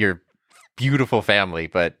against your beautiful family,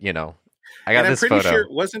 but you know, I got this photo. I'm pretty sure,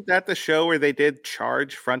 wasn't that the show where they did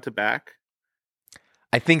Charge front to back?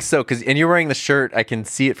 I think so, and you're wearing the shirt. I can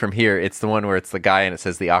see it from here. It's the one where it's the guy and it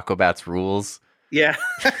says the Aquabats rules. Yeah.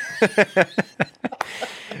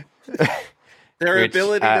 Their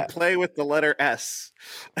ability to play with the letter S.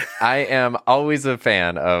 I am always a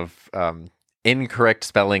fan of incorrect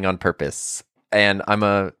spelling on purpose, and I'm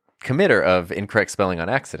a committer of incorrect spelling on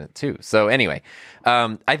accident too. So anyway,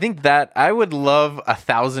 I think that I would love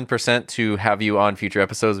 1,000% to have you on future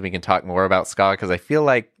episodes and we can talk more about ska, because I feel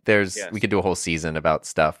like we could do a whole season about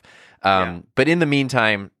stuff. But in the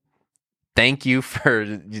meantime, thank you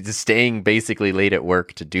for staying basically late at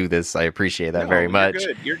work to do this. I appreciate that very much.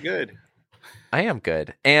 You're good. I am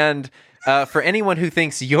good. And for anyone who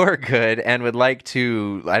thinks you're good and would like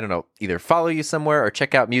to, I don't know, either follow you somewhere or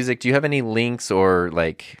check out music, do you have any links or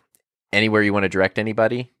like anywhere you want to direct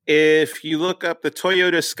anybody? If you look up the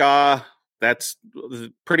Toyota Ska, that's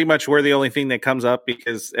pretty much where the only thing that comes up,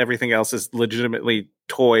 because everything else is legitimately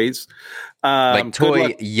toys. Like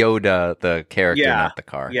Toy Yoda, the character, not the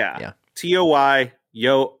car. Yeah. TOY,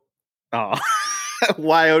 YODA.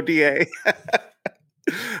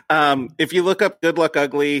 If you look up Good Luck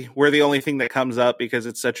Ugly, we're the only thing that comes up because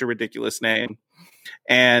it's such a ridiculous name.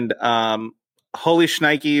 And Holy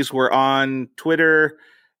Shnikes, we're on Twitter,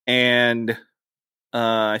 and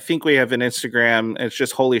I think we have an Instagram. It's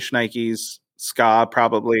just Holy Shnikes Ska,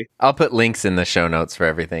 probably. I'll put links in the show notes for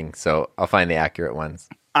everything, so I'll find the accurate ones.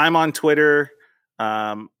 I'm on Twitter,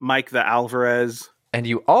 Mike the Alvarez. And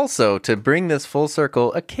you also, to bring this full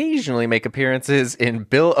circle, occasionally make appearances in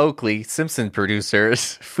Bill Oakley, Simpsons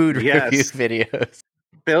producer's food review videos.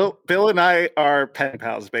 Bill and I are pen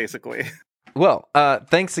pals, basically. Well,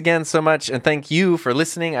 thanks again so much, and thank you for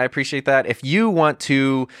listening. I appreciate that. If you want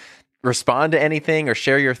to respond to anything or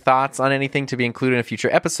share your thoughts on anything to be included in a future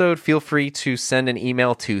episode, feel free to send an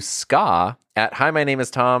email to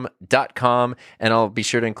ska@himynameistom.com, and I'll be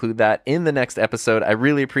sure to include that in the next episode. I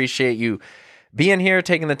really appreciate you being here,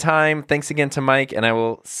 taking the time. Thanks again to Mike, and I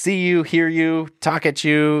will see you, hear you, talk at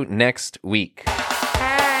you next week.